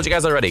 If I told you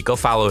guys already, go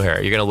follow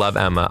her. You're going to love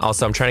Emma.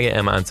 Also, I'm trying to get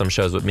Emma on some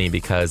shows with me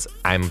because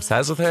I'm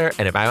obsessed with her.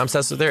 And if I'm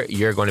obsessed with her,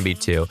 you're going to be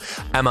too.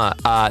 Emma,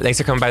 thanks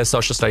for coming by the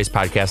Social Studies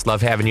Podcast.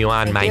 Love having you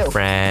on, my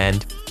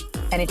friend.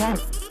 Anytime.